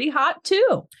that's pretty hot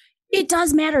too. It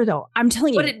does matter though. I'm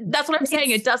telling you. But that's what I'm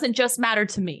saying. It doesn't just matter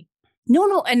to me.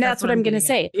 No. And that's what I'm going to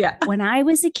say. Yeah. When I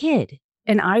was a kid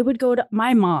and I would go to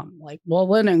my mom, like,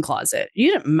 linen closet.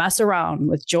 You didn't mess around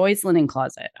with Joy's linen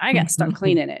closet. I got stuck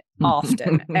cleaning it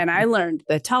often. And I learned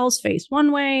the towels face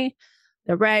one way,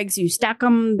 the rags, you stack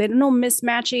them. They don't know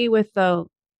mismatchy with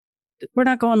we're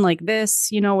not going like this,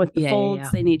 with the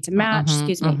folds. They need to match.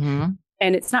 Excuse me.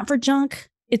 And it's not for junk.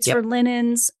 It's for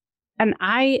linens. And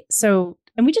so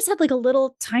And we just had like a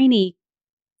little tiny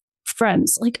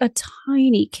Friends, like a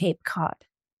tiny Cape Cod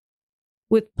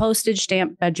with postage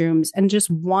stamp bedrooms and just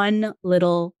one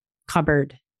little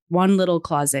cupboard, one little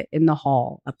closet in the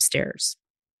hall upstairs.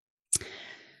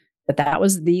 But that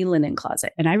was the linen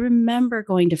closet. And I remember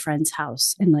going to friends'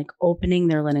 house and like opening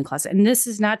their linen closet. And this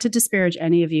is not to disparage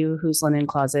any of you whose linen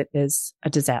closet is a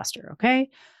disaster. Okay.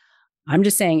 I'm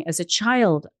just saying, as a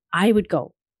child, I would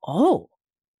go, oh,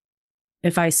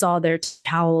 if I saw their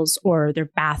towels or their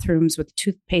bathrooms with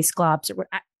toothpaste globs,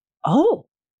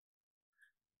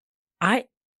 I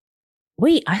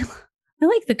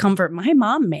like the comfort my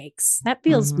mom makes. That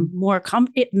feels more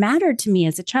it mattered to me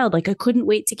as a child. Like I couldn't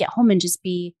wait to get home and just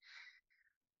be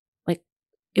like,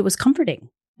 it was comforting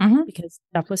because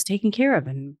stuff was taken care of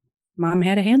and mom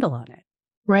had a handle on it.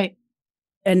 Right.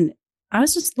 And I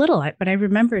was just little, but I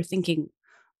remember thinking,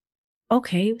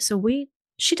 okay, so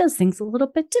she does things a little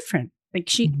bit different. Like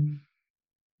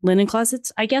linen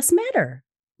closets, I guess, matter.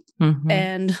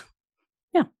 And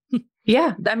yeah.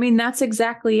 Yeah. I mean, that's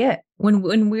exactly it.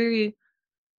 When we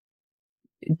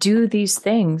do these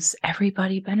things,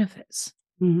 everybody benefits.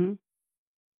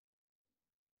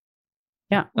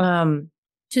 Yeah. To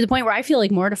the point where I feel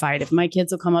like mortified if my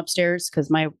kids will come upstairs because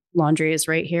my laundry is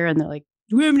right here and they're like,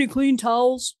 do we have any clean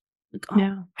towels? Like, oh,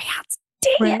 yeah.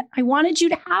 Dang it. I wanted you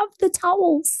to have the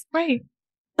towels. Right.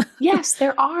 Yes,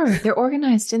 there are. They're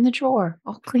organized in the drawer,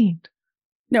 all cleaned.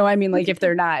 No, I mean, like if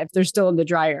they're still in the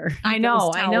dryer. I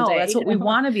know. That's what we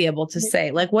want to be able to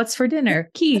say. Like, what's for dinner?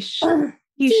 Quiche.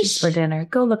 Quiche for dinner.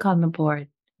 Go look on the board.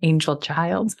 Angel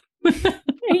child.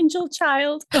 Angel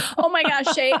child. Oh my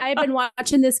gosh, Shay, I've been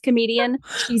watching this comedian.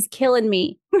 She's killing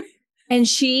me. And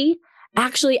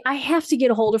I have to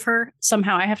get a hold of her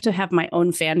somehow. I have to have my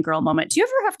own fangirl moment. Do you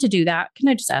ever have to do that? Can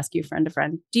I just ask you, friend to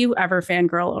friend? Do you ever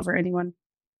fangirl over anyone?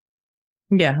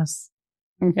 Yes.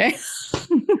 Okay.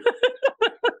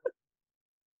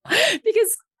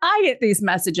 Because I get these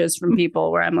messages from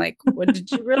people where I'm like, what,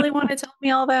 did you really want to tell me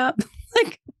all that?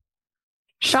 Like,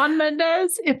 Shawn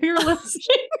Mendes, if you're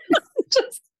listening,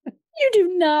 you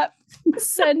do not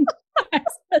send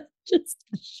messages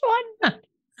to Shawn Mendes.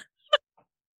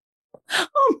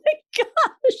 Oh my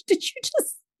gosh, did you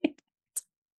just say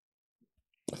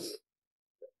that?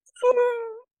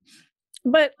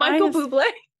 But Michael Bublé,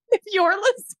 if you're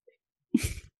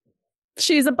listening.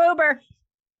 She's a boober.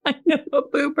 I know a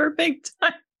boober big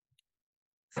time.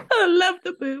 I love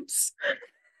the boobs.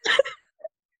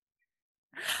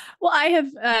 Well, I have,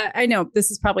 I know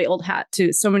this is probably old hat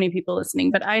to so many people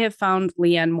listening, but I have found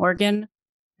Leanne Morgan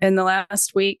in the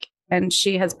last week, and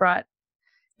she has brought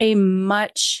a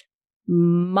much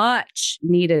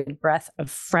needed breath of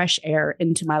fresh air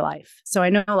into my life. So I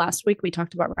know last week we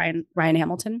talked about Ryan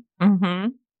Hamilton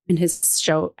and his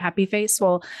show Happy Face.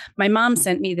 Well, my mom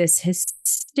sent me this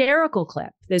hysterical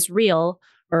clip, this reel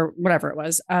or whatever it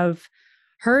was, of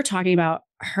her talking about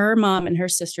her mom and her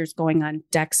sisters going on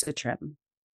Dexatrim.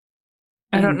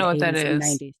 I don't know what that is.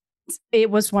 90s. It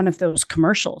was one of those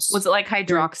commercials. Was it like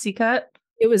Hydroxycut?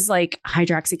 It was like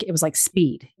Hydroxy. It was like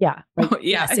speed. Yeah. Like,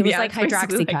 yes, it was like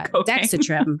Hydroxycut. Like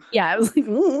Dexatrim. Yeah. It was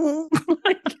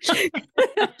like,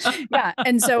 yeah.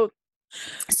 And so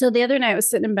the other night I was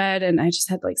sitting in bed and I just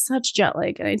had like such jet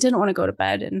lag and I didn't want to go to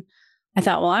bed. And I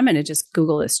thought, well, I'm going to just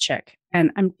Google this chick.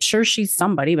 And I'm sure she's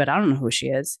somebody, but I don't know who she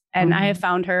is. And I have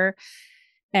found her.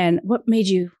 And what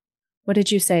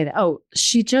did you say?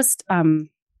 She just,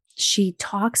 she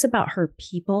talks about her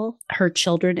people, her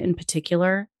children in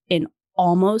particular, in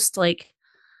almost like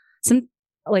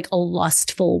a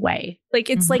lustful way. Like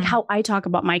it's like how I talk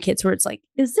about my kids, where it's like,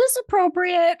 is this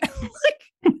appropriate?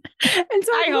 And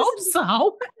so I hope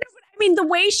so. I mean, the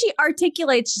way she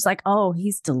articulates, she's like, oh,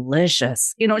 he's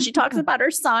delicious. You know, she talks about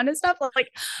her son and stuff.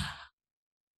 Like,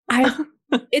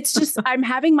 it's just, I'm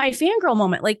having my fangirl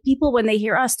moment. Like people, when they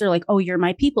hear us, they're like, oh, you're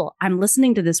my people. I'm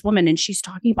listening to this woman and she's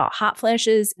talking about hot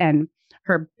flashes, and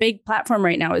her big platform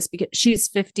right now is because she's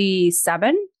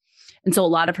 57. And so a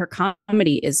lot of her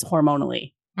comedy is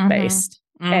hormonally based.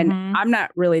 And I'm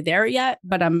not really there yet,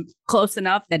 but I'm close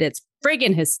enough that it's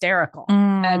friggin' hysterical.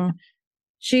 And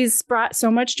she's brought so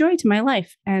much joy to my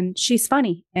life, and she's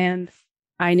funny. And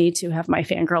I need to have my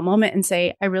fangirl moment and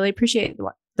say, I really appreciate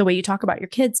the way you talk about your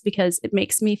kids, because it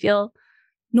makes me feel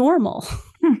normal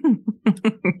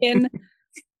in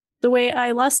the way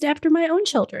I lust after my own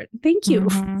children. Thank you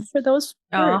for those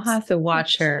words. I'll have to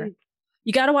watch her.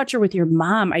 You got to watch her with your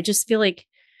mom. I just feel like,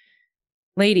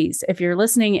 ladies, if you're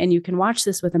listening and you can watch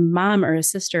this with a mom or a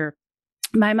sister,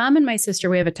 my mom and my sister,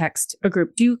 we have a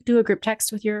group. Do you do a group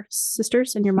text with your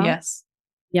sisters and your mom? Yes.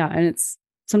 Yeah. And it's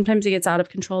sometimes it gets out of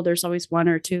control. There's always one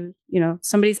or two,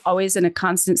 somebody's always in a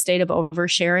constant state of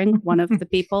oversharing. One of the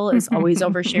people is always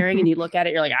oversharing, and you look at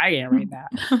it, you're like, I can't read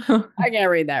that. I can't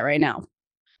read that right now.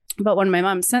 But when my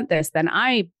mom sent this, then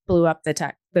I blew up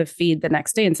the feed the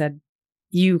next day and said,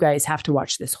 you guys have to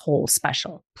watch this whole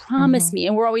special. Promise me.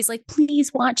 And we're always like,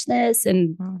 please watch this.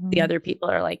 And the other people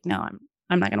are like, no,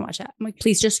 I'm not going to watch that. I'm like,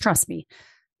 please just trust me.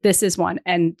 This is one.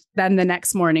 And then the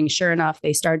next morning, sure enough,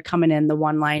 they started coming in, the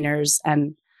one-liners,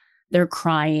 and they're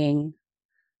crying.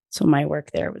 So my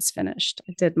work there was finished.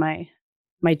 I did my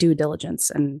due diligence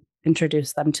and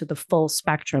introduced them to the full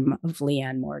spectrum of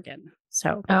Leanne Morgan.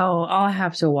 So, I'll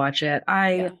have to watch it.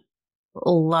 I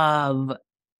love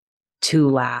to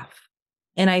laugh.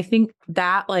 And I think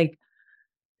that, like,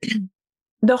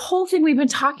 the whole thing we've been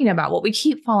talking about, what we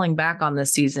keep falling back on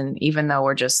this season, even though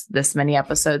we're just this many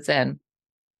episodes in,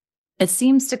 it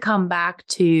seems to come back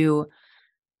to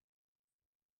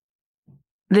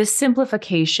this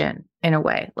simplification in a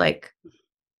way. Like,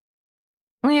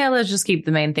 yeah, let's just keep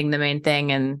the main thing,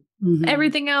 and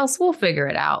everything else, we'll figure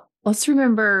it out. Let's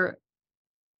remember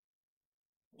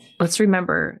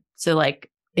to, like,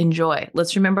 enjoy.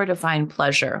 Let's remember to find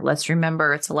pleasure. Let's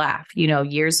remember to laugh.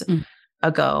 Years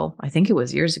ago, I think it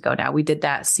was years ago now, we did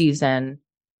that season.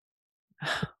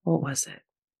 What was it?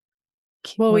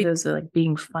 Well, what was it, like,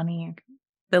 being funny?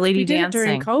 The lady dancing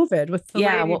during COVID with the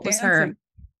lady what was her? dancing.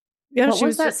 Yeah, what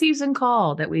was that season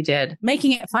called that we did?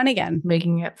 Making it fun again.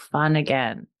 Making it fun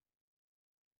again.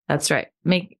 That's right.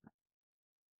 Making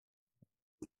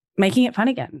it fun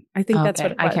again. I think that's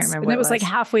what it was. I can't remember. And it was like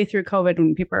halfway through COVID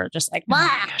when people are just like, oh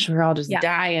gosh, we're all just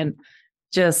dying.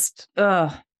 Just, yeah.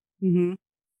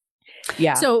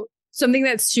 So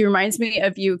something she reminds me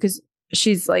of you, because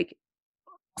she's like,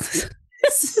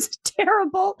 this is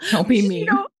terrible. Don't be mean.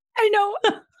 I know.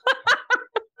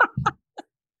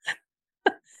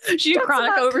 She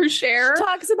chronic overshare. She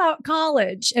talks about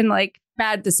college and like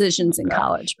bad decisions in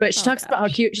college, but she talks about how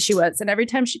cute she was. And every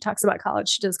time she talks about college,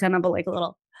 she does kind of a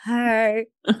little hi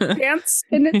dance.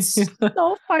 And it's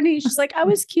so funny. She's like, I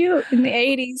was cute in the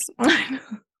 80s. I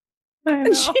know.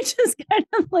 And she just kind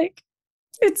of like,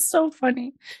 it's so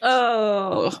funny.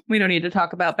 Oh, we don't need to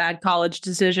talk about bad college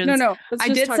decisions. No. I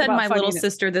did send my little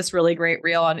sister this really great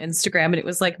reel on Instagram, and it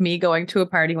was like me going to a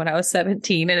party when I was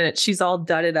 17, and she's all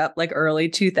dudded up like early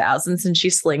 2000s, and she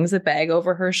slings a bag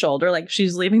over her shoulder like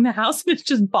she's leaving the house, and it's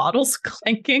just bottles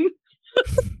clanking.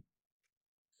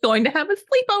 Going to have a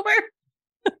sleepover.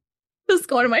 Just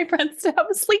going to my friends to have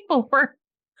a sleepover.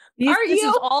 This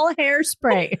is all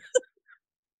hairspray.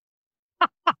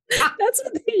 That's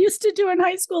what they used to do in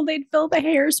high school. They'd fill the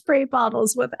hairspray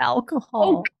bottles with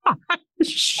alcohol. Oh,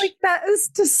 gosh. Like, that is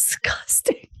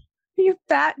disgusting. Are you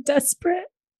that desperate?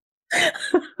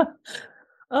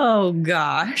 Oh,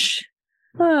 gosh.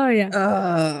 Oh,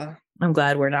 yeah. I'm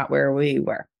glad we're not where we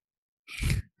were.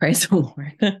 Praise the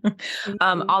Lord.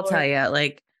 I'll tell you,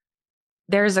 like,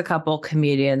 there's a couple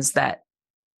comedians that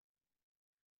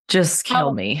just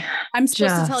kill me. I'm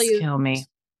supposed to tell you. Kill me.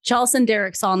 Chelsea and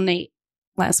Derek saw Nate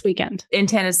last weekend in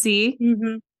Tennessee.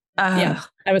 Mm-hmm. Yeah,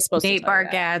 I was supposed Nate to.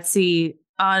 Nate Bargatze,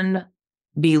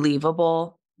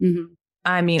 unbelievable. Mm-hmm.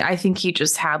 I mean, I think he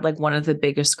just had like one of the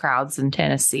biggest crowds in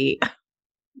Tennessee.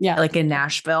 Yeah, like in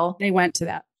Nashville. They went to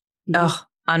that. Mm-hmm. Oh,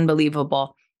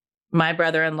 unbelievable. My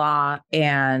brother-in-law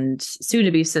and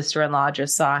soon-to-be sister-in-law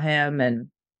just saw him, and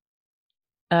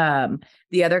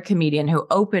the other comedian who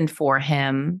opened for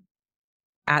him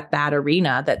at that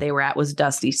arena that they were at was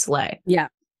Dusty Slay. Yeah.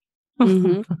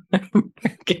 Mm-hmm.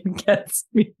 Freaking gets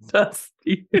me,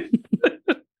 Dusty.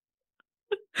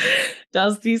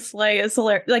 Dusty Slay is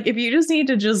hilarious. Like, if you just need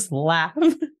to just laugh,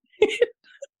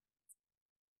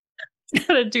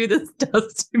 gotta do this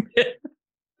Dusty bit.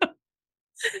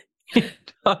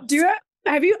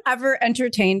 Have you ever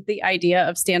entertained the idea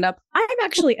of stand-up? I've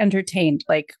actually entertained,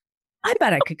 like, I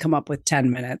bet I could come up with 10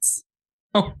 minutes.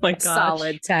 Oh my gosh.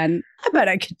 Solid 10. I bet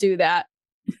I could do that.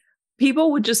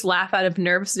 People would just laugh out of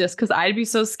nervousness because I'd be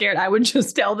so scared. I would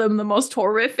just tell them the most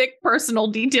horrific personal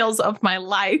details of my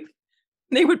life.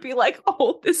 They would be like,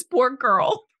 oh, this poor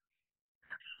girl.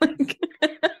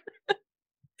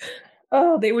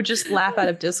 Oh, they would just laugh out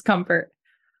of discomfort.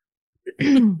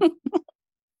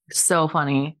 So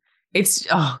funny. It's,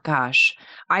 oh gosh.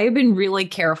 I have been really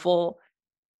careful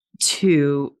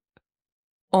to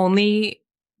only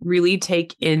really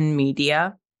take in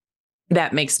media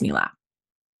that makes me laugh.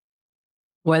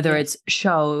 Whether it's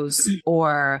shows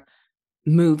or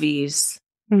movies,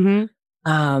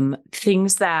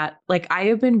 things that, like, I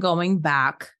have been going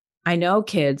back. I know,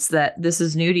 kids, that this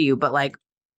is new to you, but like,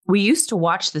 we used to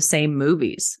watch the same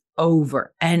movies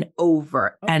over and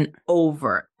over and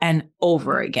over and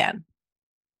over again.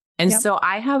 And so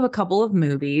I have a couple of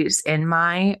movies in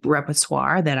my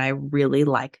repertoire that I really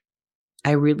like.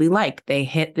 They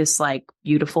hit this like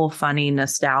beautiful, funny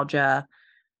nostalgia.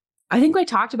 I think I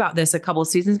talked about this a couple of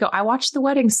seasons ago. I watched The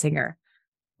Wedding Singer,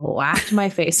 laughed my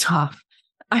face off.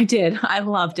 I did. I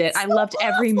loved it. I loved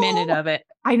every minute of it.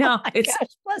 I know. It's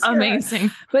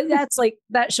amazing. But that's like,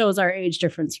 that shows our age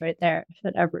difference right there. If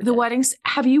it ever The did. Weddings.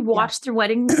 Have you watched The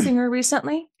Wedding Singer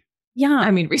recently? Yeah.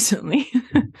 I mean, recently.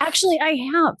 Actually, I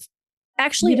have.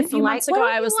 Actually, a few months ago, what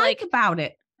do I you was like, about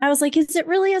it. I was like, is it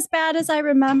really as bad as I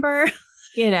remember?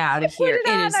 Get out of here. It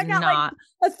is I got not.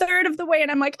 Like a third of the way, and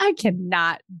I'm like, I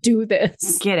cannot do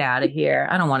this. Get out of here.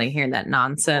 I don't want to hear that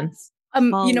nonsense. You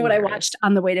know what I Hilarious. watched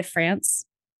on the way to France?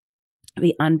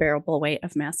 The Unbearable Weight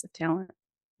of Massive Talent.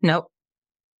 Nope.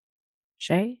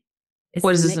 Shay?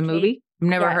 What is this, Nick a Cage? movie? I've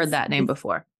never Yes. heard that name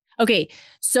before. Okay,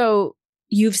 so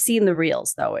you've seen the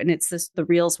reels though, and it's the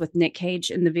reels with Nick Cage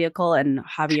in the vehicle and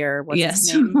Javier, what's Yes.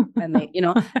 his name? And they,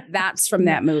 that's from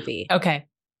that movie. Okay.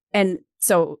 And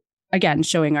so again,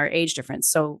 showing our age difference.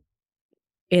 So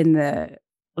in the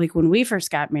like when we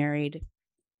first got married,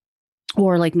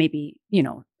 or like maybe,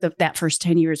 that first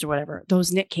 10 years or whatever,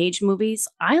 those Nick Cage movies,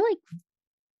 I like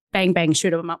bang, bang,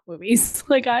 shoot 'em up movies.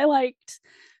 Like I liked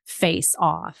Face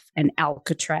Off and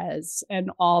Alcatraz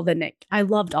and I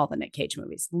loved all the Nick Cage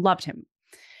movies, loved him.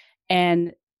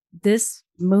 And this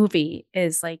movie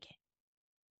is like,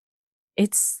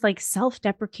 it's like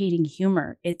self-deprecating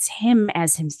humor. It's him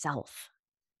as himself.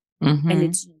 Mhm. And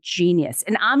it's genius.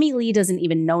 And Ami Lee doesn't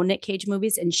even know Nick Cage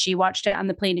movies. And she watched it on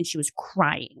the plane and she was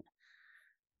crying.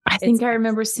 I think I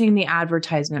remember seeing the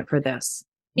advertisement for this.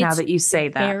 Now It's that you say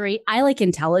that. I like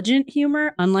intelligent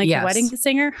humor, unlike Yes. The Wedding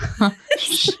Singer.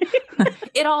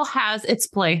 It all has its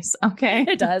place. Okay.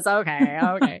 It does.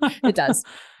 Okay. It does.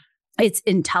 It's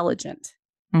intelligent.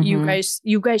 Mhm.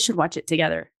 You guys should watch it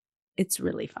together. It's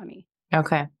really funny.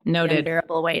 Okay. The Noted.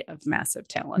 Unbearable Weight of Massive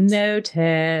Talent.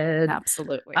 Noted.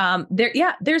 Absolutely.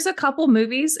 There's a couple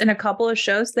movies and a couple of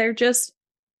shows.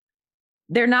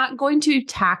 They're not going to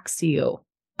tax you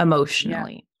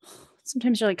emotionally.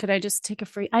 Sometimes you're like, could I just take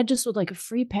I just would like a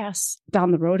free pass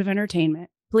down the road of entertainment,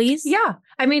 please? Yeah.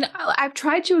 I mean, I've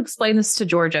tried to explain this to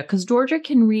Georgia because Georgia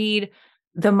can read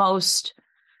the most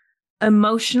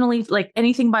emotionally, like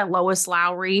anything by Lois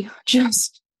Lowry,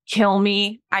 just kill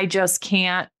me. I just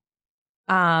can't.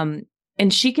 And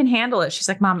she can handle it. She's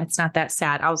like, Mom, it's not that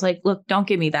sad. I was like, look, don't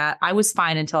give me that. I was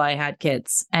fine until I had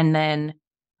kids. And then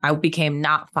I became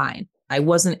not fine. I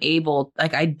wasn't able,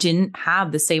 like, I didn't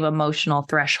have the same emotional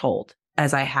threshold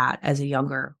as I had as a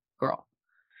younger girl.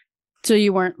 So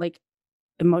you weren't like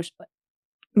emotional.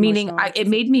 Meaning Emotional it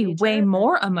made me teenager? way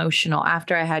more emotional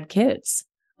after I had kids.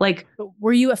 Like,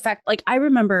 Were you like, I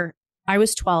remember I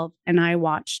was 12 and I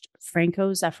watched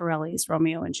Franco Zeffirelli's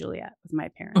Romeo and Juliet with my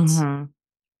parents. mhm.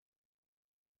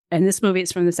 And this movie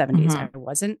is from the 70s. Mhm. I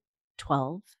wasn't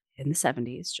 12 in the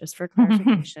 70s, just for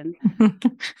clarification.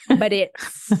 But it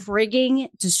frigging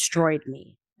destroyed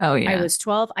me. Oh, yeah. I was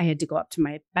 12. I had to go up to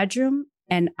my bedroom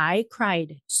and I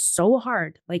cried so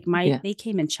hard. Like they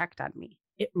came and checked on me.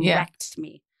 It Yeah. wrecked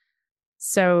me.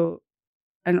 So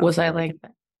I don't know Was if you I were, like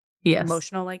that? Yes.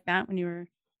 emotional like that when you were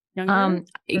younger?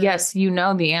 Yes, you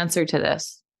know the answer to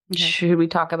this. Okay. Should we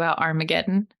talk about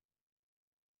Armageddon?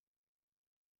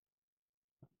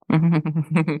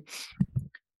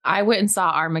 I went and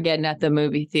saw Armageddon at the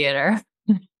movie theater.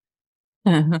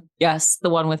 Yes, the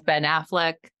one with Ben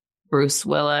Affleck, Bruce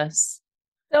Willis,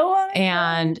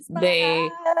 and they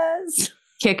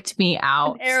kicked me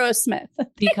out Aerosmith.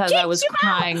 because I was kicked you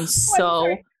out. crying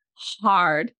so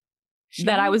hard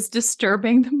that I was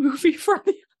disturbing the movie for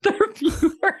the other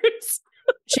viewers.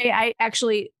 Shay,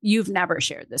 you've never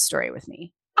shared this story with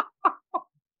me.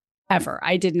 Ever.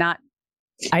 I did not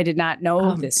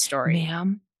know this story.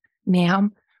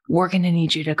 Ma'am, we're going to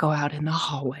need you to go out in the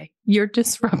hallway. You're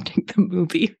disrupting the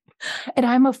movie. And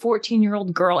I'm a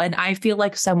 14-year-old girl, and I feel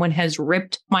like someone has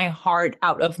ripped my heart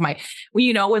out of my,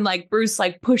 when like Bruce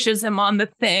like pushes him on the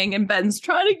thing and Ben's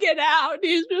trying to get out.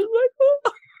 He's just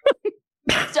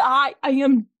like, I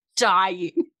am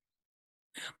dying.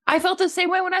 I felt the same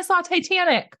way when I saw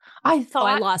Titanic. I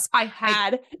thought I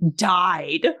had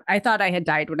died. I thought I had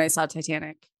died when I saw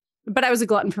Titanic. But I was a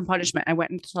glutton for punishment. I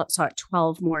went and saw it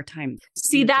 12 more times.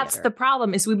 See, that's the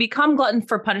problem is we become glutton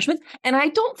for punishment. And I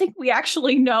don't think we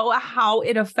actually know how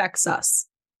it affects us.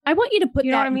 I want you to put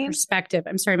You know that what I in mean? perspective.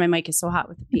 I'm sorry, my mic is so hot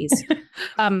with the peas.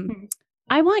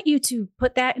 I want you to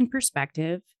put that in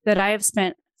perspective that I have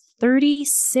spent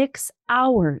 36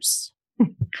 hours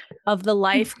of the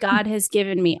life God has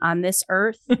given me on this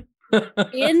earth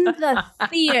in the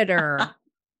theater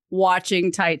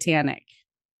watching Titanic.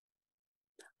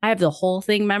 I have the whole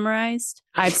thing memorized.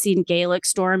 I've seen Gaelic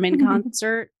Storm in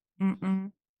concert.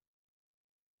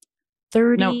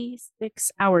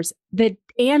 36 hours. The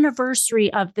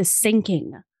anniversary of the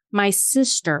sinking. My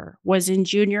sister was in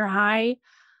junior high.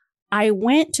 I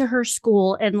went to her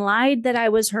school and lied that I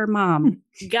was her mom,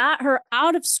 got her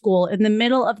out of school in the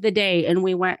middle of the day, and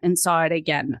we went and saw it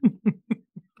again.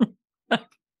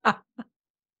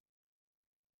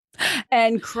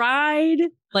 And cried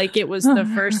like it was the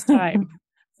first time.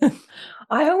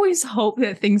 I always hope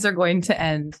that things are going to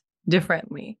end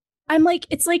differently. I'm like,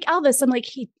 it's like Elvis. I'm like,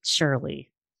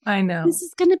 surely. I know. This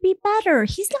is going to be better.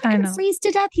 He's not going to freeze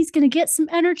to death. He's going to get some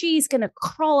energy. He's going to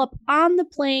crawl up on the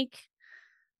plank.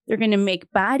 They're going to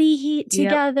make body heat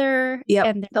together. Yep.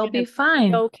 And they'll be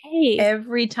fine. Okay.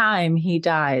 Every time he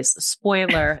dies,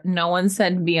 spoiler, no one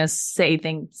send me a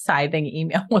scything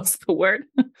email. What's the word?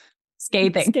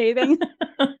 Scathing.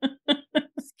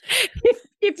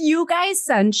 If you guys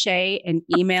send Shay an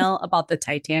email about the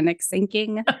Titanic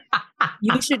sinking,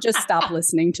 you should just stop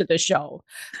listening to the show.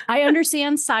 I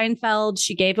understand Seinfeld.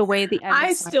 She gave away the end.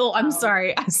 I'm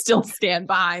sorry. I still stand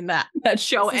behind that. That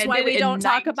show This is ended why we don't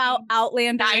talk about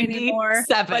Outlander anymore.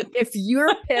 But if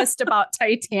you're pissed about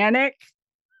Titanic,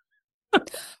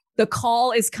 the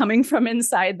call is coming from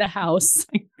inside the house.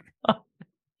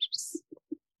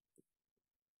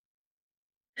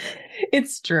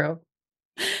 It's true.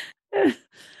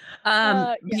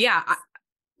 Yeah.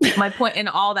 My point in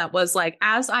all that was like,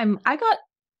 after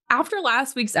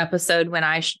last week's episode, when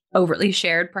I overtly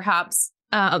shared, perhaps,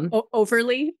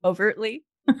 overtly, both.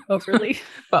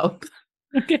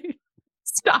 Okay.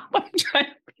 Stop. I'm trying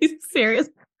to be serious.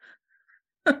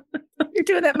 You're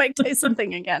doing that Mike Tyson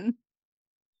thing again.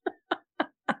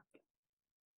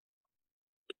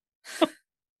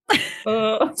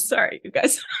 Oh, sorry, you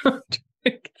guys.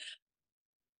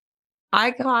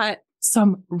 I got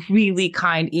some really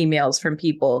kind emails from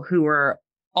people who were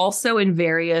also in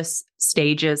various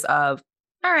stages of,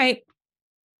 all right,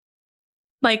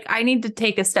 like I need to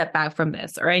take a step back from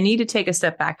this, or I need to take a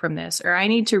step back from this, or I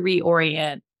need to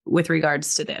reorient with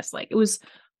regards to this. Like it was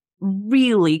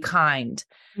really kind.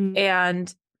 Mm-hmm.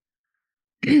 And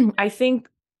I think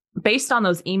based on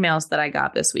those emails that I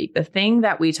got this week, the thing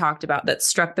that we talked about that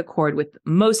struck the chord with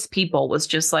most people was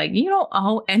just like, you don't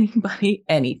owe anybody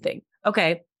anything.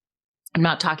 Okay. I'm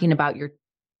not talking about your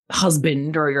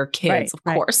husband or your kids, of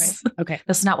course. Right. Okay.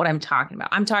 That's not what I'm talking about.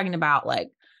 I'm talking about like,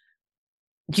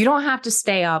 you don't have to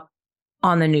stay up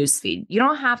on the news feed. You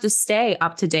don't have to stay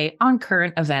up to date on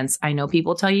current events. I know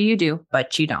people tell you do,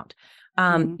 but you don't.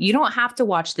 You don't have to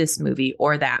watch this movie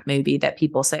or that movie that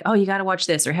people say, oh, you got to watch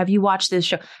this, or have you watched this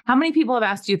show? How many people have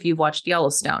asked you if you've watched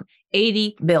Yellowstone?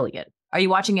 80 billion. Are you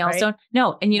watching Yellowstone? Right?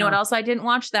 No. And you know what else? I didn't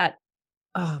watch that.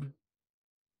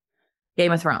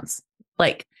 Game of Thrones.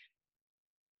 Like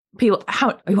people, how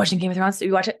are you watching Game of Thrones? Do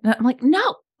you watch it? And I'm like,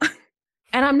 no.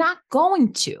 And I'm not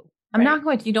going to. I'm not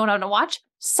going to. You don't want to watch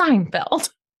Seinfeld.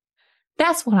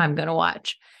 That's what I'm going to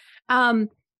watch.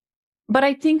 But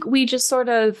I think we just sort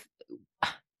of,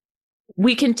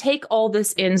 we can take all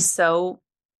this in so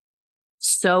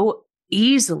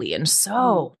easily and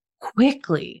so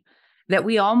quickly that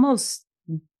we almost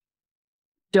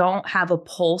don't have a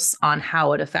pulse on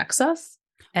how it affects us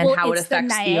and how it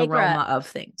affects the aroma of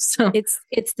things.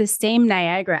 It's the same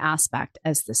Niagara aspect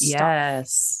as the stuff.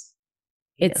 Yes.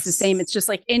 It's the same. It's just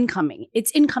like incoming.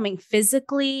 It's incoming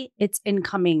physically. It's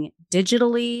incoming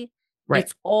digitally. Right.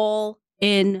 It's all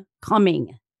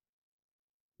incoming.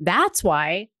 That's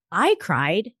why I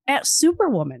cried at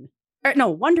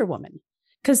Wonder Woman.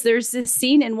 Because there's this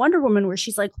scene in Wonder Woman where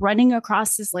she's like running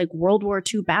across this like World War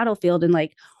II battlefield and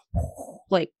like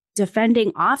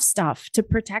defending off stuff to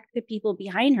protect the people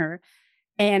behind her.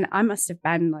 And I must have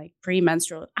been like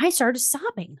premenstrual. I started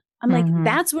sobbing. I'm like,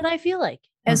 that's what I feel like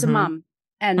as a mom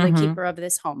and the keeper of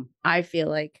this home. I feel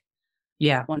like,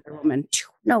 Wonder Woman.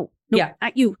 No,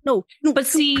 not you. No. But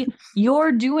see,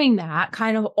 you're doing that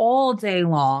kind of all day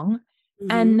long.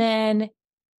 And then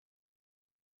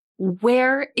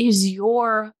where is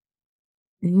your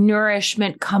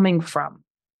nourishment coming from?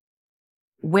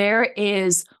 Where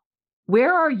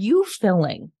are you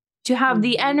filling to have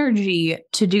the energy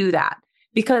to do that?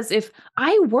 Because if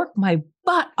I work my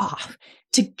butt off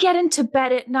to get into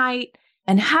bed at night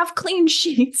and have clean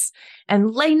sheets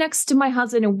and lay next to my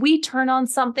husband and we turn on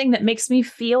something that makes me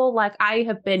feel like I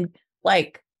have been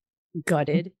like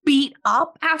gutted, beat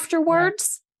up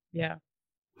afterwards. Yeah.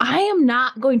 I am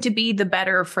not going to be the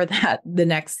better for that the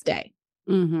next day.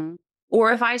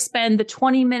 Or if I spend the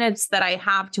 20 minutes that I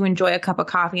have to enjoy a cup of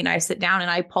coffee and I sit down and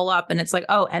I pull up and it's like,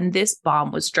 oh, and this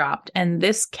bomb was dropped and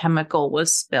this chemical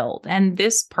was spilled and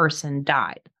this person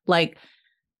died. Like,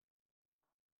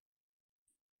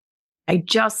 I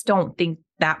just don't think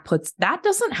that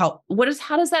doesn't help.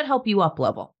 How does that help you up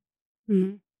level?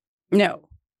 Mm-hmm. No,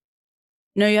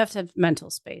 you have to have mental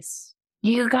space.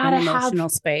 You gotta have emotional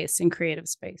space and creative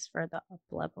space for the up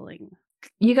leveling.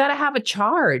 You gotta have a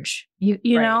charge. You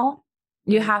Right. know,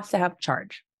 you have to have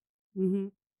charge. Mm-hmm.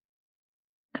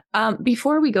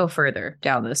 Before we go further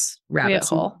down this rabbit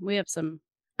hole, we have some.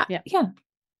 Yeah.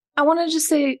 I want to just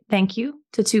say thank you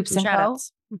to Toups & Co.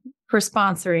 for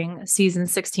sponsoring season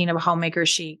 16 of Homemaker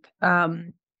Chic.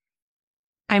 I'm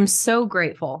so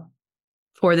grateful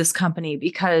for this company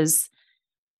because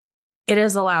it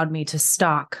has allowed me to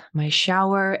stock my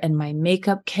shower and my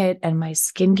makeup kit and my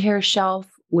skincare shelf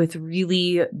with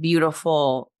really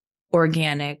beautiful,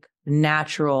 organic,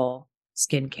 natural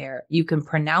skincare. You can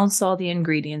pronounce all the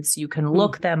ingredients. You can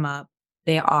look them up.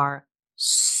 They are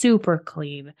super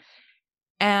clean.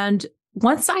 And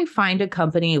once I find a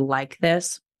company like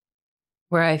this,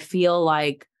 where I feel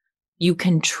like you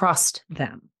can trust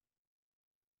them,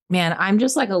 man, I'm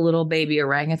just like a little baby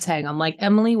orangutan. I'm like,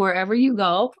 Emily, wherever you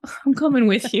go, I'm coming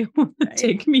with you. Right.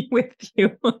 Take me with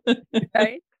you.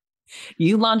 Right?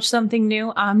 You launch something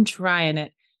new, I'm trying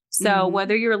it. So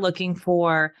whether you're looking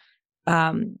for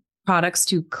products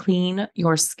to clean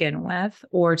your skin with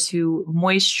or to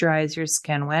moisturize your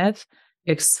skin with,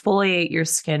 exfoliate your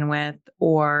skin with,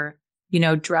 or,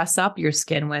 dress up your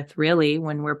skin with, really,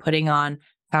 when we're putting on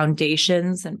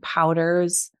foundations and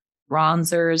powders,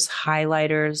 bronzers,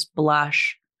 highlighters,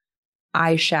 blush,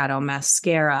 eyeshadow,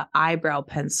 mascara, eyebrow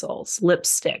pencils,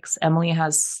 lipsticks. Emily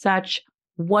has such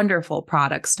wonderful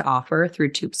products to offer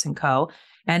through Toups & Co.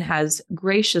 and has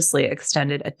graciously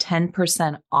extended a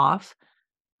 10% off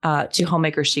to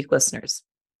Homemaker Chic listeners.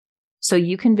 So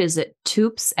you can visit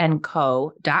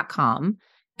toupsandco.com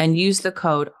and use the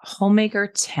code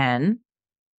Homemaker10. Is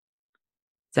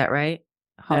that right?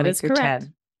 That is correct.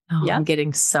 10. Oh, Yeah.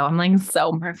 I'm like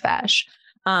so profesh.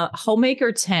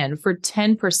 Homemaker10 for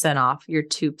 10% off your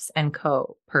Toups &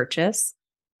 Co. purchase.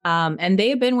 And they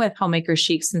have been with Homemaker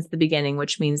Chic since the beginning,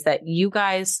 which means that you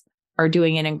guys are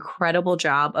doing an incredible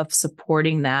job of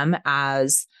supporting them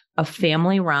as a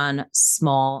family-run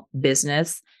small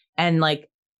business. And like,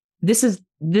 this is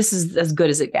as good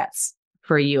as it gets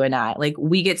for you and I. Like,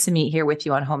 we get to meet here with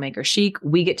you on Homemaker Chic.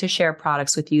 We get to share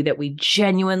products with you that we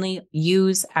genuinely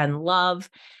use and love.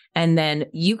 And then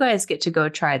you guys get to go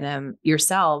try them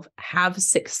yourself, have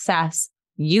success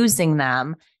using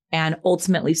them, and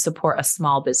ultimately support a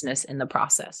small business in the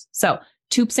process. So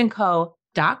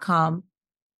toupsandco.com,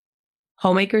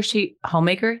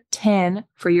 Homemaker10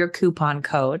 for your coupon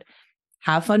code.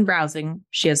 Have fun browsing.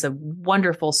 She has a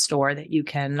wonderful store that you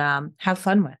can have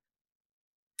fun with.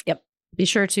 Yep. Be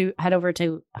sure to head over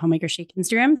to Homemaker Chic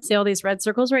Instagram. See all these red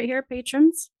circles right here,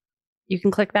 patrons? You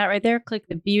can click that right there. Click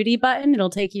the beauty button.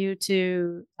 It'll take you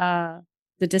to the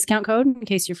discount code in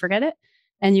case you forget it.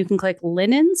 And you can click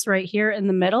linens right here in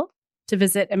the middle to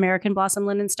visit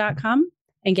AmericanBlossomLinens.com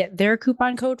and get their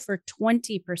coupon code for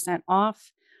 20%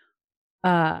 off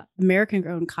American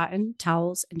grown cotton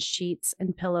towels and sheets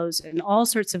and pillows and all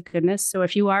sorts of goodness. So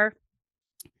if you are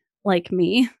like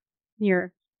me,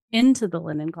 you're into the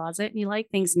linen closet and you like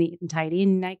things neat and tidy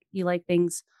and you like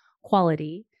things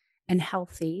quality and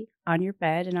healthy on your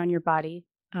bed and on your body,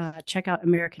 check out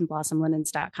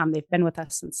AmericanBlossomLinens.com. They've been with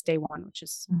us since day one, which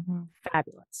is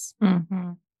fabulous.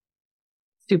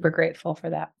 Super grateful for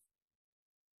that.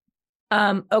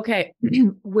 Okay.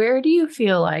 Where do you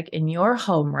feel like in your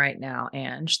home right now,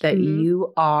 Ange, that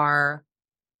you are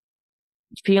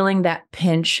feeling that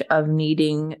pinch of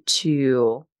needing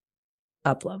to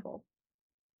up level?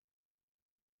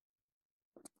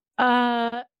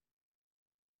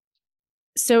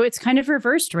 So it's kind of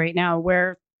reversed right now,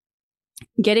 where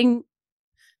getting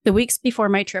the weeks before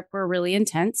my trip were really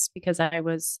intense because I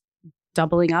was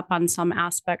doubling up on some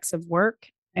aspects of work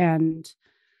and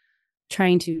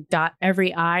trying to dot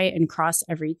every I and cross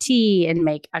every T and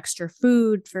make extra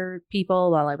food for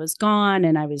people while I was gone.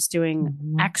 And I was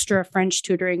doing extra French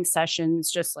tutoring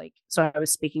sessions, so I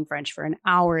was speaking French for an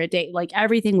hour a day. Like,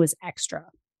 everything was extra.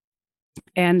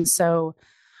 And so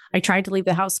I tried to leave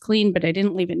the house clean, but I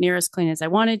didn't leave it near as clean as I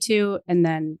wanted to. And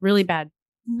then really bad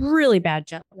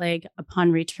jet lag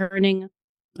upon returning,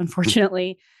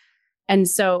 unfortunately. And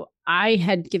so I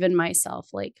had given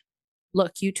myself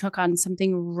look, you took on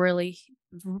something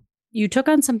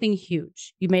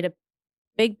huge. You made a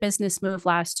big business move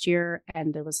last year,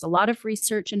 and there was a lot of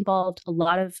research involved, a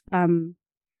lot of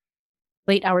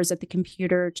late hours at the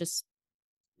computer, just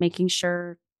making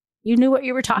sure you knew what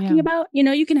you were talking about. You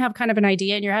know, you can have kind of an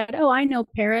idea in your head. Oh, I know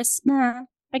Paris. Nah,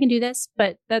 I can do this.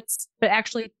 But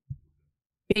actually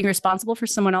being responsible for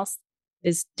someone else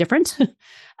is different.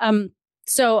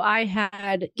 So I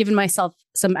had given myself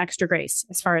some extra grace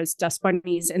as far as dust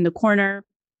bunnies in the corner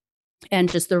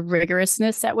and just the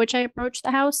rigorousness at which I approached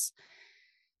the house.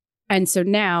 And so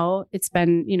now it's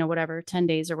been, 10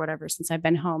 days or whatever since I've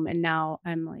been home. And now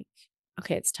I'm like,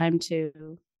 okay, it's time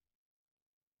to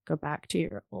go back to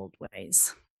your old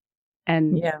ways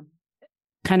and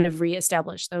kind of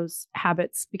reestablish those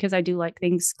habits, because I do like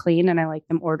things clean and I like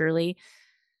them orderly.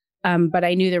 But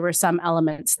I knew there were some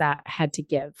elements that had to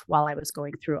give while I was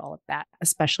going through all of that,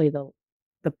 especially the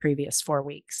previous 4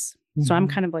 weeks. Mm-hmm. So I'm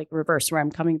kind of like reverse, where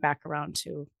I'm coming back around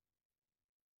to,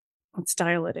 let's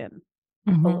dial it in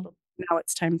a little. Now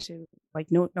it's time to, like,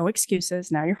 no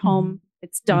excuses. Now you're home.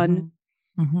 It's done.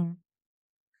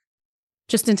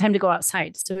 Just in time to go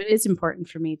outside. So it is important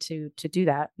for me to do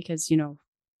that, because,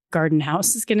 garden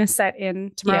house is going to set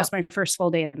in. Tomorrow's my first full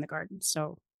day in the garden.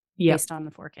 So based on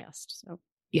the forecast. So.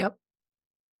 Yep.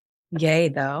 Yay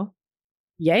though.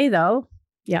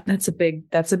 Yeah. That's a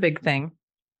big thing.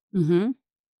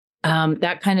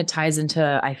 That kind of ties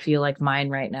into, I feel like, mine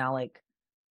right now. Like,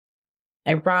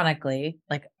 ironically,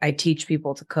 like, I teach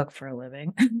people to cook for a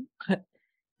living. But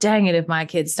dang it, if my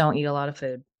kids don't eat a lot of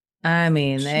food. I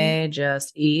mean, they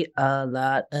just eat a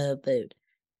lot of food.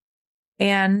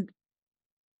 And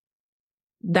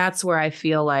that's where I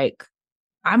feel like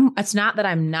it's not that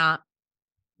I'm not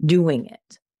doing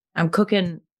it. I'm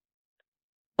cooking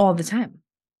all the time.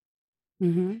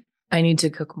 I need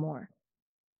to cook more.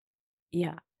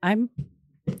 Yeah, I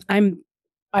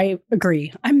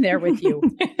agree. I'm there with you.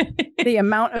 The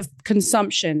amount of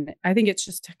consumption, I think it's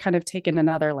just kind of taken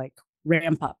another like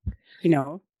ramp up,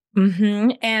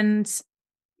 And it's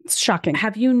shocking.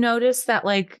 Have you noticed that,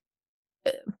 like,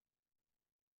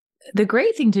 the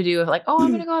great thing to do, like, oh, I'm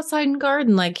going to go outside and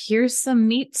garden, like, here's some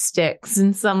meat sticks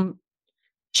and some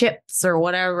chips or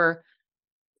whatever.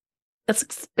 That's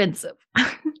expensive.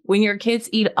 When your kids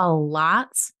eat a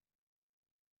lot,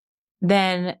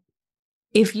 then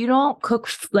if you don't cook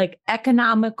like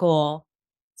economical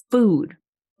food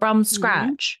from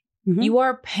scratch, you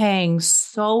are paying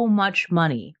so much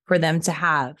money for them to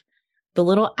have the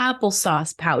little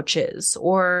applesauce pouches,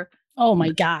 or oh my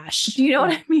gosh, do you know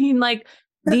what I mean? Like,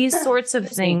 these sorts of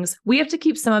things. We have to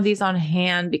keep some of these on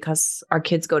hand because our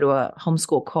kids go to a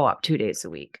homeschool co-op 2 days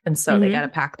a week. And so they got to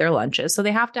pack their lunches. So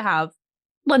they have to have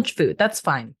lunch food. That's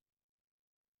fine.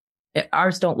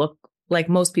 Ours don't look like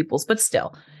most people's, but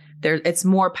still, it's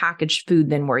more packaged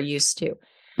food than we're used to.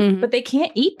 But they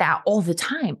can't eat that all the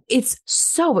time. It's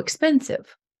so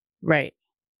expensive. Right.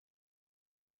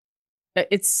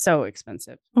 It's so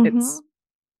expensive. It's,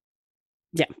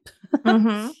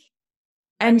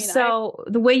 And so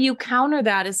the way you counter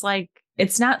that is like,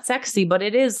 it's not sexy, but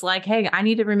it is like, hey, I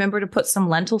need to remember to put some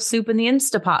lentil soup in the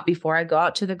Instapot before I go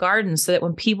out to the garden, so that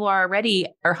when people are ready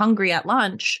or hungry at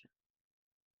lunch,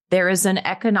 there is an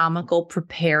economical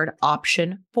prepared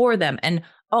option for them. And,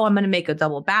 oh, I'm going to make a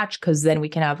double batch because then we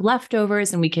can have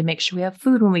leftovers and we can make sure we have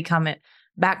food when we come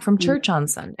back from church on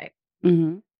Sunday.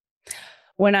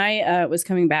 When I was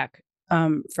coming back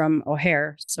from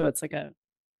O'Hare, so it's like a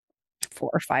 4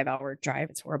 or 5 hour drive.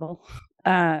 It's horrible.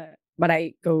 But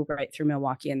I go right through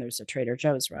Milwaukee, and there's a Trader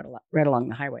Joe's right along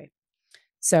the highway.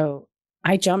 So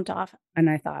I jumped off and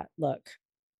I thought, look,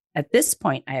 at this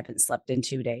point, I haven't slept in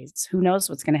 2 days. Who knows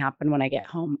what's going to happen when I get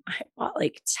home? I bought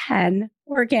like 10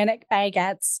 organic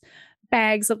baguettes,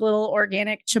 bags of little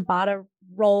organic ciabatta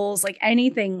rolls, like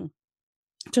anything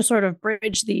to sort of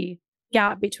bridge the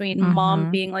gap between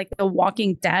mom being like the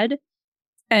Walking Dead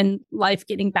and life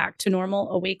getting back to normal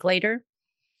a week later.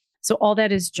 So all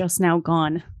that is just now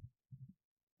gone.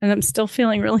 And I'm still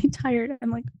feeling really tired. I'm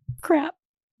like, crap.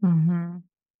 What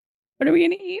are we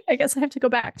going to eat? I guess I have to go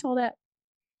back to all that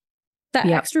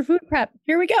extra food prep.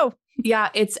 Here we go. Yeah,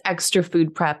 it's extra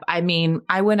food prep. I mean,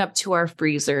 I went up to our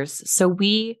freezers. So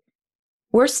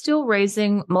we're still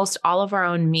raising most all of our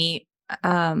own meat.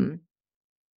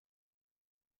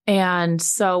 And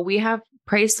so we have,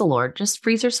 praise the Lord, just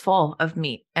freezers full of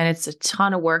meat. And it's a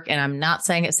ton of work. And I'm not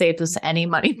saying it saves us any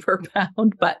money per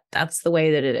pound, but that's the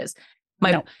way that it is.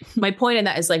 My point in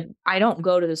that is, like, I don't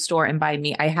go to the store and buy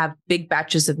meat. I have big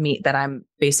batches of meat that I'm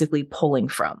basically pulling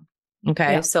from.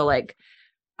 Okay. Yeah. So like,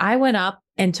 I went up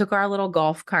and took our little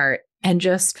golf cart and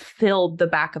just filled the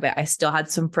back of it. I still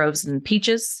had some frozen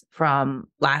peaches from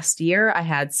last year. I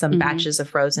had some batches of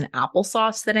frozen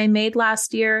applesauce that I made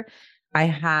last year. I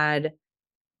had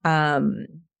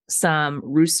some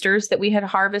roosters that we had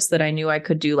harvested that I knew I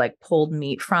could do like pulled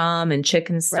meat from and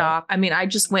chicken stock. Right. I mean, I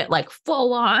just went like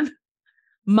full on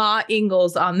Ma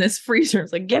Ingalls on this freezer.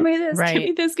 It's like, give me this, give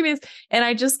me this, give me this. And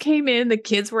I just came in, the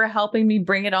kids were helping me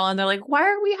bring it on. They're like, why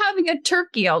are we having a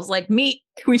turkey? I was like, meat.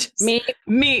 We just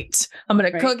meat. I'm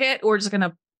going to cook it. We're just going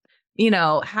to,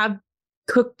 have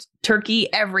cooked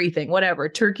turkey, everything, whatever,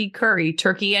 turkey curry,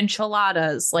 turkey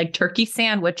enchiladas, like turkey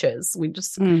sandwiches. We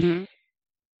just, it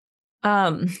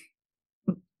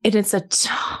is a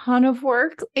ton of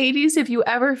work, ladies. If you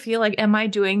ever feel like, am I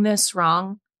doing this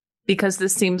wrong? Because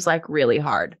this seems like really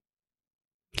hard.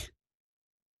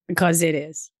 Because it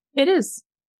is. It is.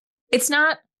 It's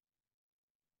not.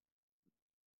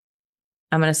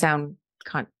 I'm going to sound,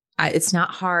 it's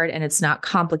not hard and it's not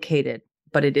complicated,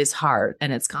 but it is hard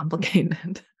and it's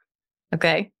complicated.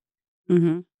 Okay.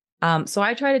 Mm-hmm. So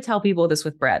I try to tell people this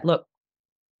with bread. Look,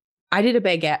 I did a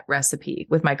baguette recipe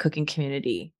with my cooking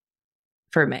community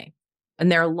for May,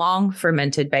 and they're long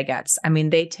fermented baguettes. I mean,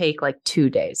 they take like 2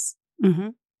 days. Mm-hmm.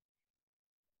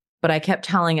 But I kept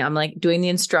telling him, I'm like doing the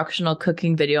instructional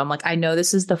cooking video. I'm like, I know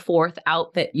this is the 4th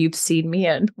outfit you've seen me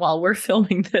in while we're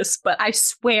filming this, but I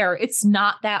swear it's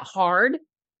not that hard.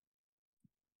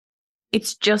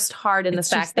 It's just hard in the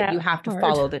fact that you have to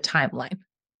follow the timeline,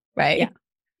 right? Yeah.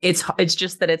 It's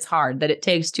just that it's hard, that it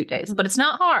takes 2 days, but it's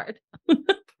not hard.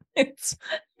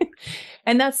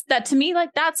 And that to me,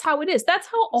 like, that's how it is. That's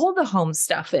how all the home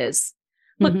stuff is.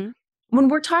 Look, when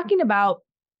we're talking about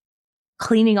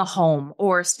cleaning a home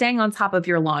or staying on top of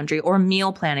your laundry or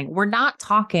meal planning, we're not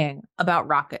talking about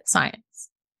rocket science.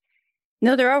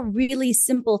 No, there are really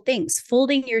simple things.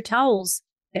 Folding your towels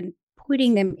and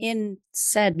putting them in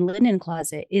said linen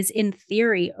closet is, in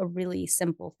theory, a really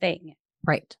simple thing.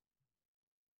 Right.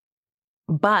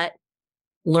 But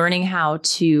learning how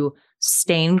to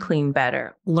stain clean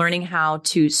better, learning how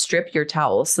to strip your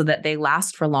towels so that they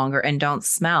last for longer and don't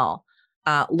smell,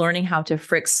 learning how to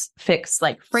fix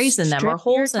like frays in them or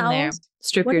holes in there.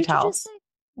 Strip your towels.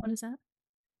 What is that?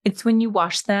 It's when you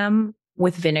wash them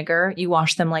with vinegar. You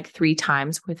wash them like 3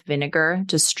 times with vinegar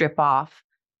to strip off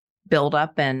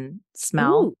buildup and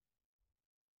smell.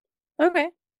 Ooh. Okay.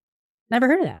 Never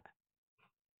heard of that.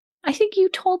 I think you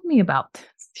told me about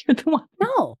this. You're the one.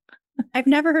 No, I've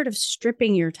never heard of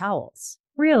stripping your towels.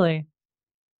 Really?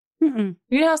 Mm-mm.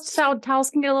 You know how towels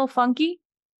can get a little funky?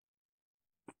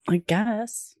 I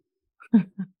guess.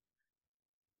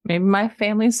 Maybe my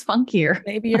family's funkier.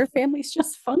 Maybe your family's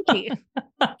just funky.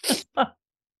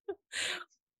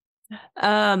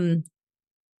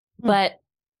 But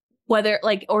whether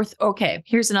like, okay,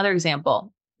 here's another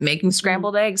example. Making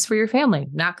scrambled eggs for your family.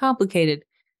 Not complicated.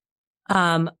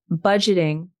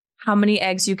 Budgeting how many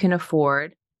eggs you can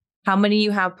afford, how many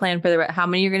you have planned for how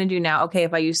many you're going to do now. Okay,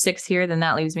 if I use 6 here, then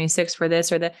that leaves me 6 for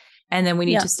this or that. And then we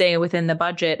need to stay within the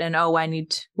budget. And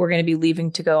we're going to be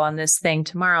leaving to go on this thing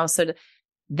tomorrow. So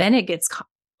then it gets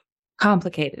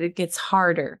complicated. It gets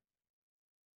harder.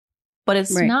 But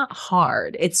it's not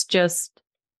hard. It's just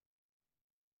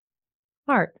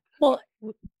hard. Well,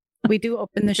 we do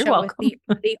open the show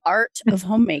with the art of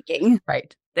homemaking.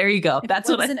 Right. There you go.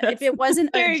 If it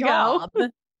wasn't a job,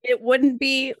 it wouldn't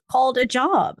be called a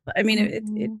job. I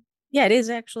mean, it is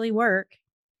actually work.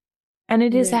 And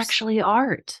it is actually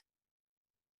art.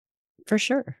 For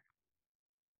sure.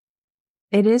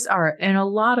 It is art in a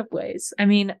lot of ways. I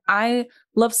mean, I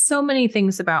love so many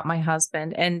things about my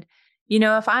husband. And,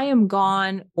 if I am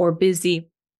gone or busy,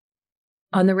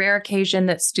 on the rare occasion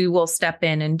that Stu will step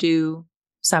in and do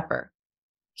supper,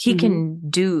 he can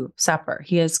do supper.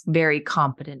 He is a very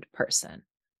competent person.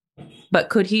 But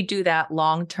could he do that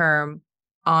long-term,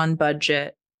 on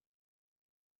budget,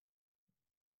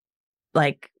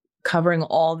 like covering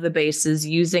all the bases,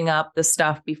 using up the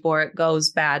stuff before it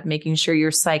goes bad, making sure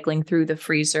you're cycling through the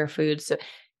freezer food? So,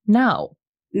 no,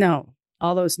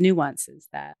 all those nuances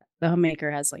that the homemaker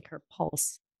has, like a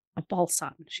pulse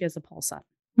on. She has a pulse on.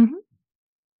 Mm-hmm.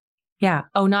 Yeah.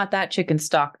 Oh, not that chicken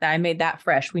stock. I made that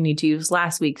fresh. We need to use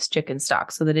last week's chicken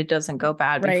stock so that it doesn't go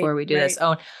bad before we do this.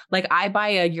 Oh, like I buy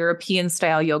a European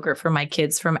style yogurt for my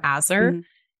kids from Azar,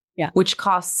 which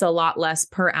costs a lot less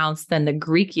per ounce than the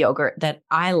Greek yogurt that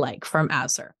I like from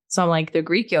Azar. So I'm like, the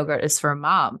Greek yogurt is for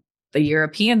mom. The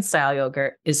European style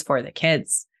yogurt is for the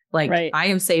kids. Like I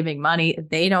am saving money.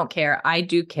 They don't care. I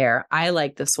do care. I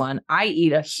like this one. I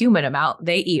eat a human amount.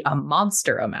 They eat a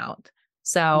monster amount.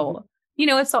 So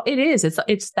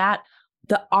it's that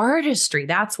the artistry.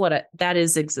 That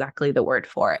is exactly the word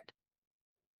for it.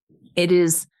 It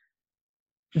is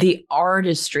the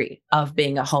artistry of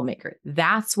being a homemaker.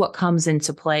 That's what comes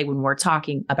into play when we're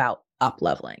talking about up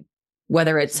leveling,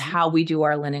 whether it's how we do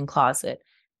our linen closet,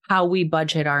 how we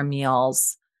budget our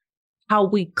meals, how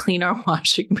we clean our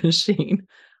washing machine,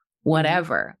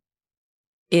 whatever.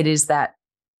 It is that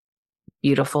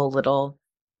beautiful little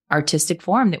artistic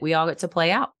form that we all get to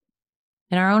play out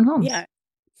in our own homes. Yeah.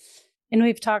 And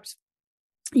we've talked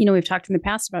in the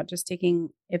past about just taking,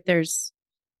 if there's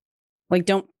like,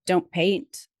 don't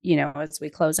paint, as we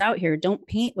close out here, don't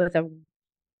paint with a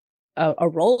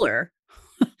roller,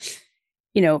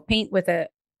 paint with a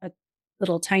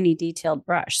little tiny detailed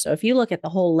brush. So if you look at the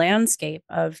whole landscape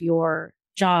of your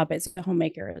job as a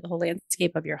homemaker, the whole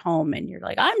landscape of your home, and you're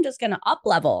like, I'm just going to up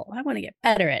level, I want to get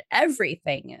better at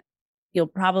everything, you'll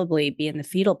probably be in the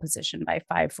fetal position by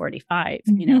 5:45,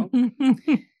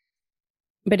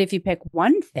 But if you pick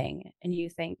one thing and you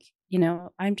think,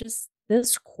 I'm just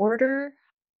this quarter,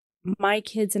 my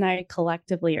kids and I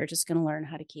collectively are just going to learn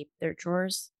how to keep their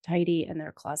drawers tidy and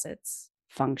their closets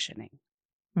functioning.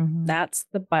 Mhm. That's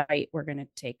the bite we're going to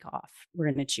take off.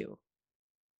 We're going to chew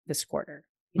this quarter,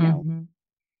 Mhm.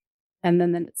 And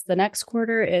then it's the next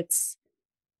quarter. It's,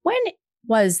 when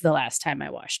was the last time I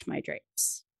washed my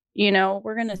drapes?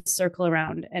 We're going to circle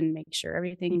around and make sure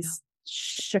everything's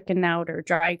shooken out or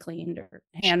dry cleaned or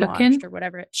hand washed or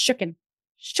whatever. It's shooken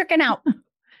out.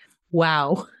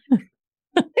 Wow.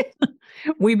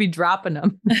 We be dropping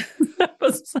them.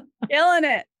 Killing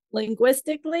it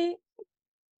linguistically.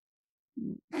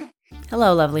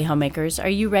 Hello, lovely homemakers. Are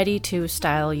you ready to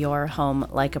style your home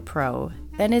like a pro?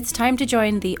 Then it's time to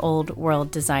join the Old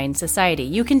World Design Society.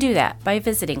 You can do that by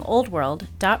visiting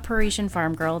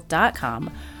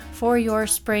oldworld.parisiennefarmgirl.com for your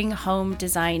spring home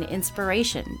design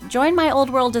inspiration. Join my Old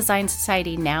World Design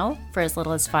Society now for as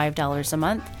little as $5 a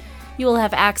month. You will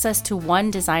have access to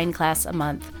one design class a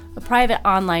month, a private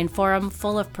online forum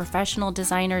full of professional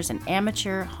designers and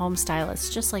amateur home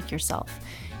stylists just like yourself.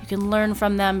 You can learn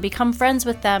from them, become friends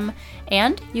with them,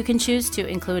 and you can choose to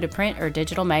include a print or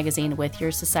digital magazine with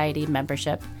your society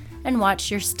membership and watch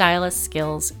your stylist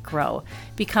skills grow.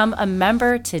 Become a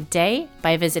member today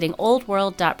by visiting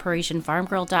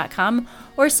oldworld.parisiennefarmgirl.com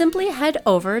or simply head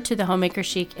over to the Homemaker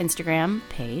Chic Instagram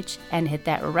page and hit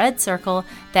that red circle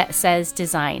that says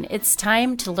design. It's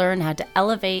time to learn how to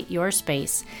elevate your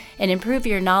space and improve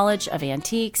your knowledge of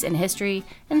antiques and history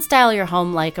and style your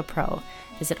home like a pro.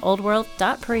 Visit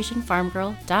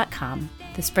oldworld.parisiennefarmgirl.com.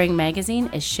 The spring magazine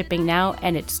is shipping now,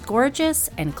 and it's gorgeous,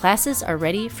 and classes are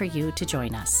ready for you to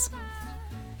join us.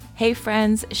 Hey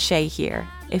friends, Shay here.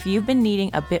 If you've been needing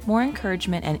a bit more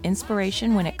encouragement and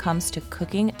inspiration when it comes to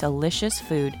cooking delicious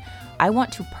food, I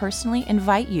want to personally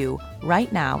invite you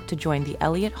right now to join the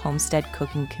Elliott Homestead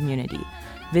cooking community.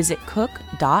 Visit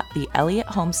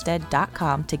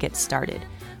cook.theelliottHomestead.com to get started.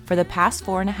 For the past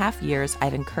 4.5 years,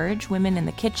 I've encouraged women in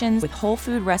the kitchens with whole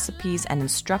food recipes and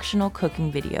instructional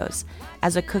cooking videos.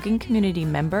 As a cooking community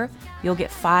member, you'll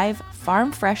get 5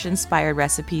 farm fresh inspired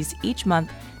recipes each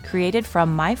month created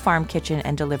from my farm kitchen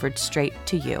and delivered straight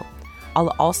to you.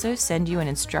 I'll also send you an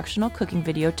instructional cooking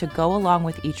video to go along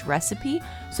with each recipe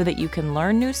so that you can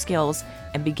learn new skills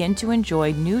and begin to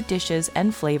enjoy new dishes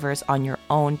and flavors on your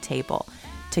own table.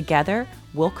 Together,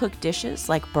 we'll cook dishes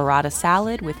like burrata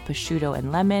salad with prosciutto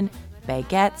and lemon,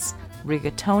 baguettes,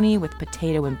 rigatoni with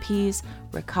potato and peas,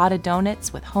 ricotta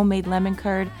donuts with homemade lemon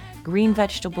curd, green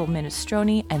vegetable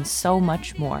minestrone, and so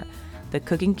much more. The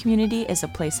cooking community is a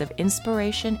place of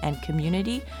inspiration and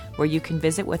community where you can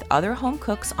visit with other home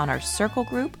cooks on our circle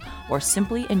group or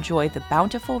simply enjoy the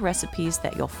bountiful recipes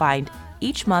that you'll find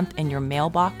each month in your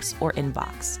mailbox or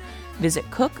inbox. Visit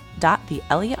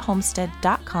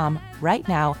cook.theelliottHomestead.com right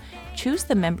now, choose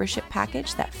the membership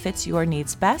package that fits your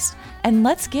needs best, and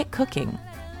let's get cooking.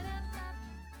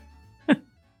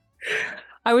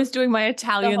 I was doing my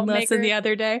Italian lesson the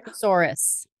other day.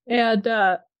 Thesaurus. And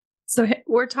so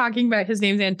we're talking about, his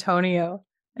name's Antonio.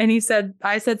 And I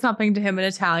said something to him in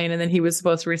Italian, and then he was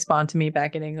supposed to respond to me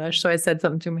back in English. So I said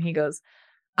something to him. He goes,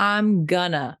 I'm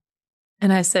gonna.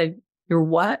 And I said, you're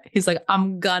what? He's like,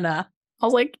 I'm gonna. I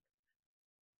was like,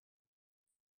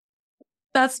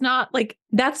 that's not like,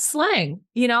 that's slang,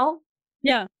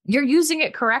 Yeah. You're using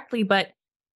it correctly, but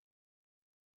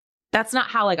that's not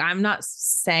how, I'm not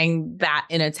saying that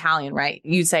in Italian, right?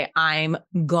 You say, I'm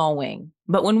going.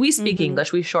 But when we speak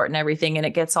English, we shorten everything and it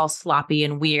gets all sloppy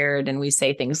and weird. And we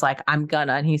say things like, I'm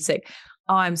gonna. And he's like,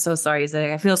 oh, I'm so sorry. He's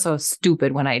like, I feel so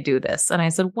stupid when I do this. And I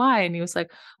said, why? And he was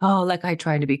like, oh, like I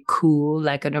try to be cool,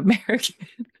 like an American.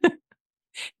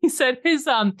 He said his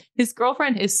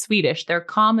girlfriend is Swedish. Their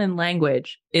common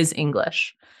language is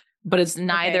English, but it's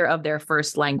neither of their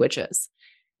first languages.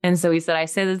 And so he said, I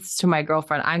said this to my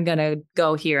girlfriend, I'm going to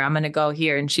go here. I'm going to go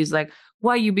here. And she's like,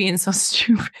 why are you being so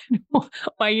stupid? Why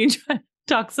are you trying to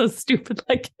talk so stupid?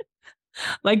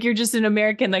 Like you're just an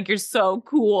American, like you're so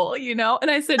cool, you know?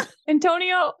 And I said,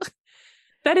 Antonio,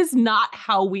 that is not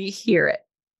how we hear it.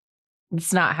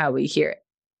 It's not how we hear it.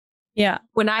 Yeah.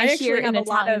 When I hear actually in have a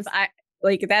lot of,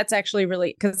 that's actually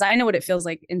really, because I know what it feels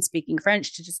like in speaking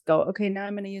French to just go, okay, now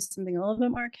I'm going to use something a little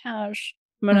bit more cash.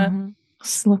 I'm going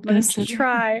to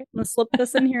try. I'm going to slip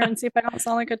this in here and see if I don't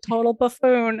sound like a total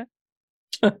buffoon.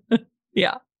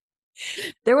 Yeah.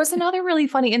 There was another really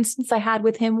funny instance I had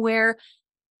with him where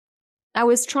I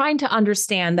was trying to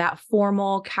understand that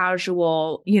formal,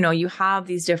 casual, you have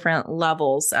these different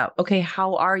levels of, okay,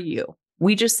 how are you?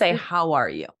 We just say, how are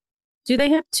you? Do they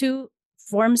have two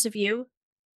forms of you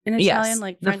in Italian? Yes,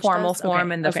 like the French formal does?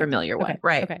 form and the familiar one.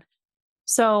 Right. Okay.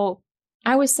 So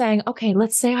I was saying, okay,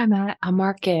 let's say I'm at a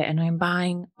market and I'm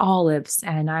buying olives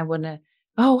and I want to,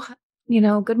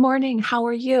 good morning. How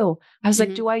are you? I was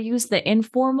like, do I use the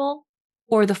informal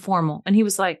or the formal? And he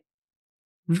was like,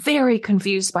 very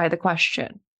confused by the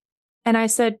question. And I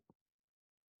said,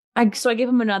 so I gave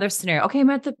him another scenario. Okay, I'm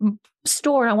at the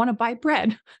store and I want to buy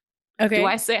bread. Okay.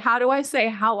 How do I say,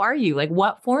 how are you? Like,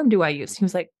 what form do I use? He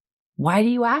was like, why do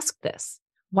you ask this?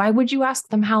 Why would you ask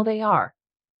them how they are?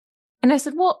 And I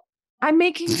said, well, I'm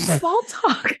making small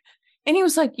talk. And he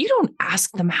was like, you don't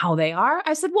ask them how they are.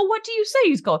 I said, well, what do you say?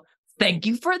 He's going, thank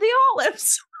you for the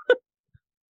olives.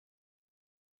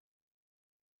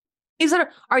 He said,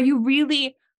 are you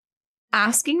really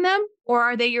asking them or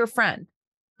are they your friend?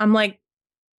 I'm like,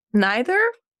 neither.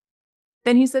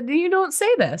 Then he said, you don't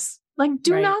say this. Like,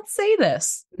 do not say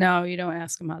this. No, you don't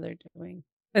ask them how they're doing.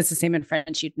 It's the same in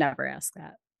French. You'd never ask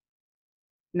that.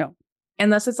 No.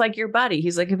 Unless it's like your buddy.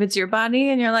 He's like, if it's your buddy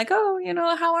and you're like, oh,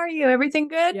 how are you? Everything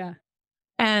good? Yeah.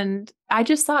 And I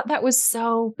just thought that was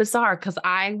so bizarre because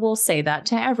I will say that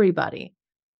to everybody.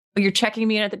 You're checking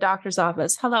me in at the doctor's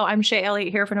office. Hello, I'm Shay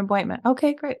Elliott here for an appointment.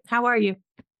 Okay, great. How are you?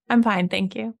 I'm fine.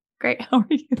 Thank you. Great. How are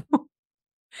you?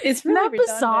 It's really Isn't that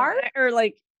bizarre? Or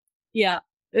like, yeah,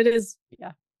 it is.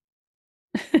 Yeah.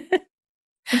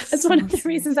 That's one of the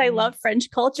reasons I love French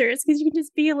culture is because you can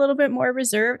just be a little bit more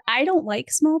reserved. I don't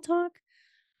like small talk.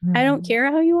 I don't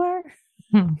care how you are.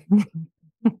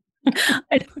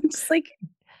 I don't just like,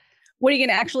 what are you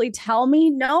going to actually tell me?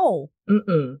 No.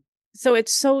 Mm-mm. So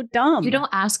it's so dumb. You don't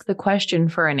ask the question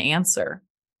for an answer.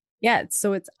 Yeah.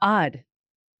 So it's odd.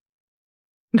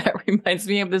 That reminds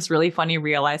me of this really funny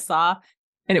reel I saw.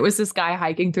 And it was this guy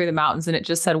hiking through the mountains and it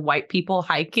just said white people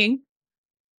hiking.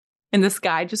 And this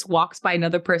guy just walks by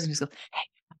another person who goes,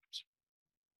 hey,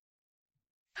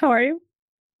 how are you?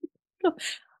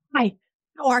 Hi,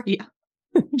 how are you?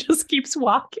 Just keeps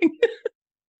walking.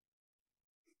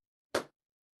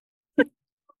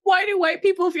 Why do white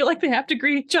people feel like they have to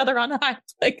greet each other on a hike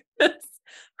like this?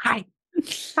 Hi,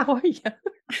 how are you?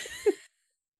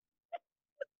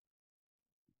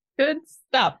 Good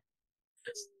stuff.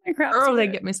 Oh, they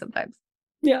get me sometimes.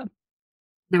 Yeah.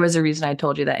 There was a reason I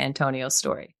told you that Antonio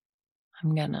story.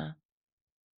 I'm gonna.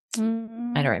 I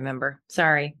don't remember.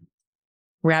 Sorry.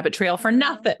 Rabbit trail for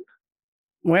nothing.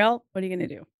 Well, what are you going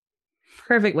to do?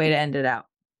 Perfect way to end it out.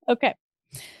 Okay.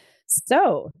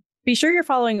 So be sure you're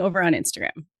following over on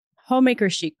Instagram. Homemaker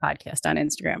Chic Podcast on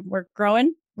Instagram. We're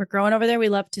growing. We're growing over there. We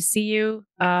love to see you.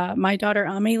 My daughter,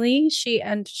 Amelie, she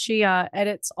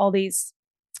edits all these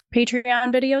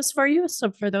Patreon videos for you.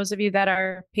 So for those of you that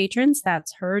are patrons,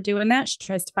 that's her doing that. She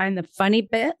tries to find the funny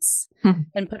bits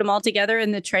and put them all together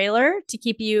in the trailer to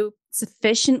keep you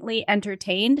sufficiently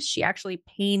entertained. She actually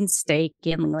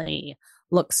painstakingly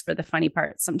looks for the funny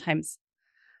parts. Sometimes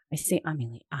I say,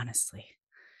 Amelie, honestly,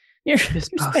 you're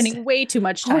spending way too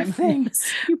much time on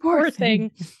this. You poor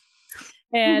thing.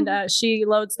 And she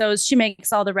loads those. She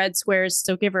makes all the red squares.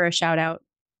 So give her a shout out.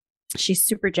 She's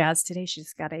super jazzed today.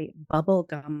 She's got a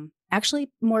bubblegum, actually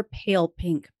more pale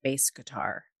pink bass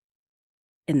guitar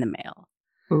in the mail.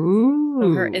 Ooh.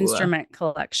 So her instrument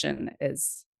collection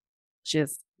is, she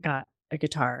has got a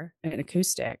guitar, an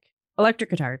acoustic, electric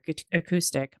guitar,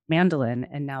 acoustic, mandolin,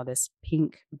 and now this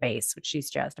pink bass, which she's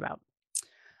jazzed about.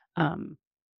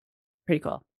 Pretty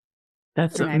cool.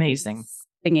 That's amazing.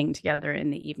 Singing together in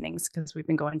the evenings because we've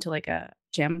been going to like a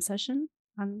jam session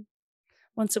on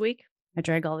once a week. I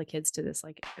drag all the kids to this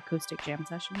like acoustic jam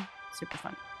session. Super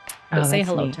fun. But say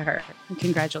hello to her and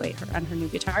congratulate her on her new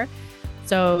guitar.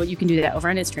 So you can do that over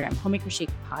on Instagram, Homemaker Chic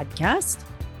Podcast.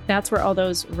 That's where all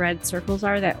those red circles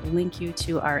are that link you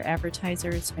to our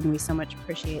advertisers, and we so much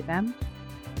appreciate them.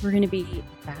 We're going to be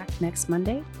back next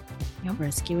Monday,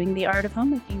 rescuing the art of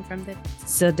homemaking from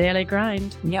the daily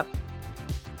grind. Yep.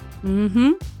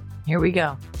 Mm-hmm. Here we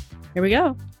go. Here we go.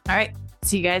 All right.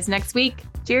 See you guys next week.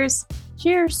 Cheers.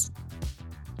 Cheers.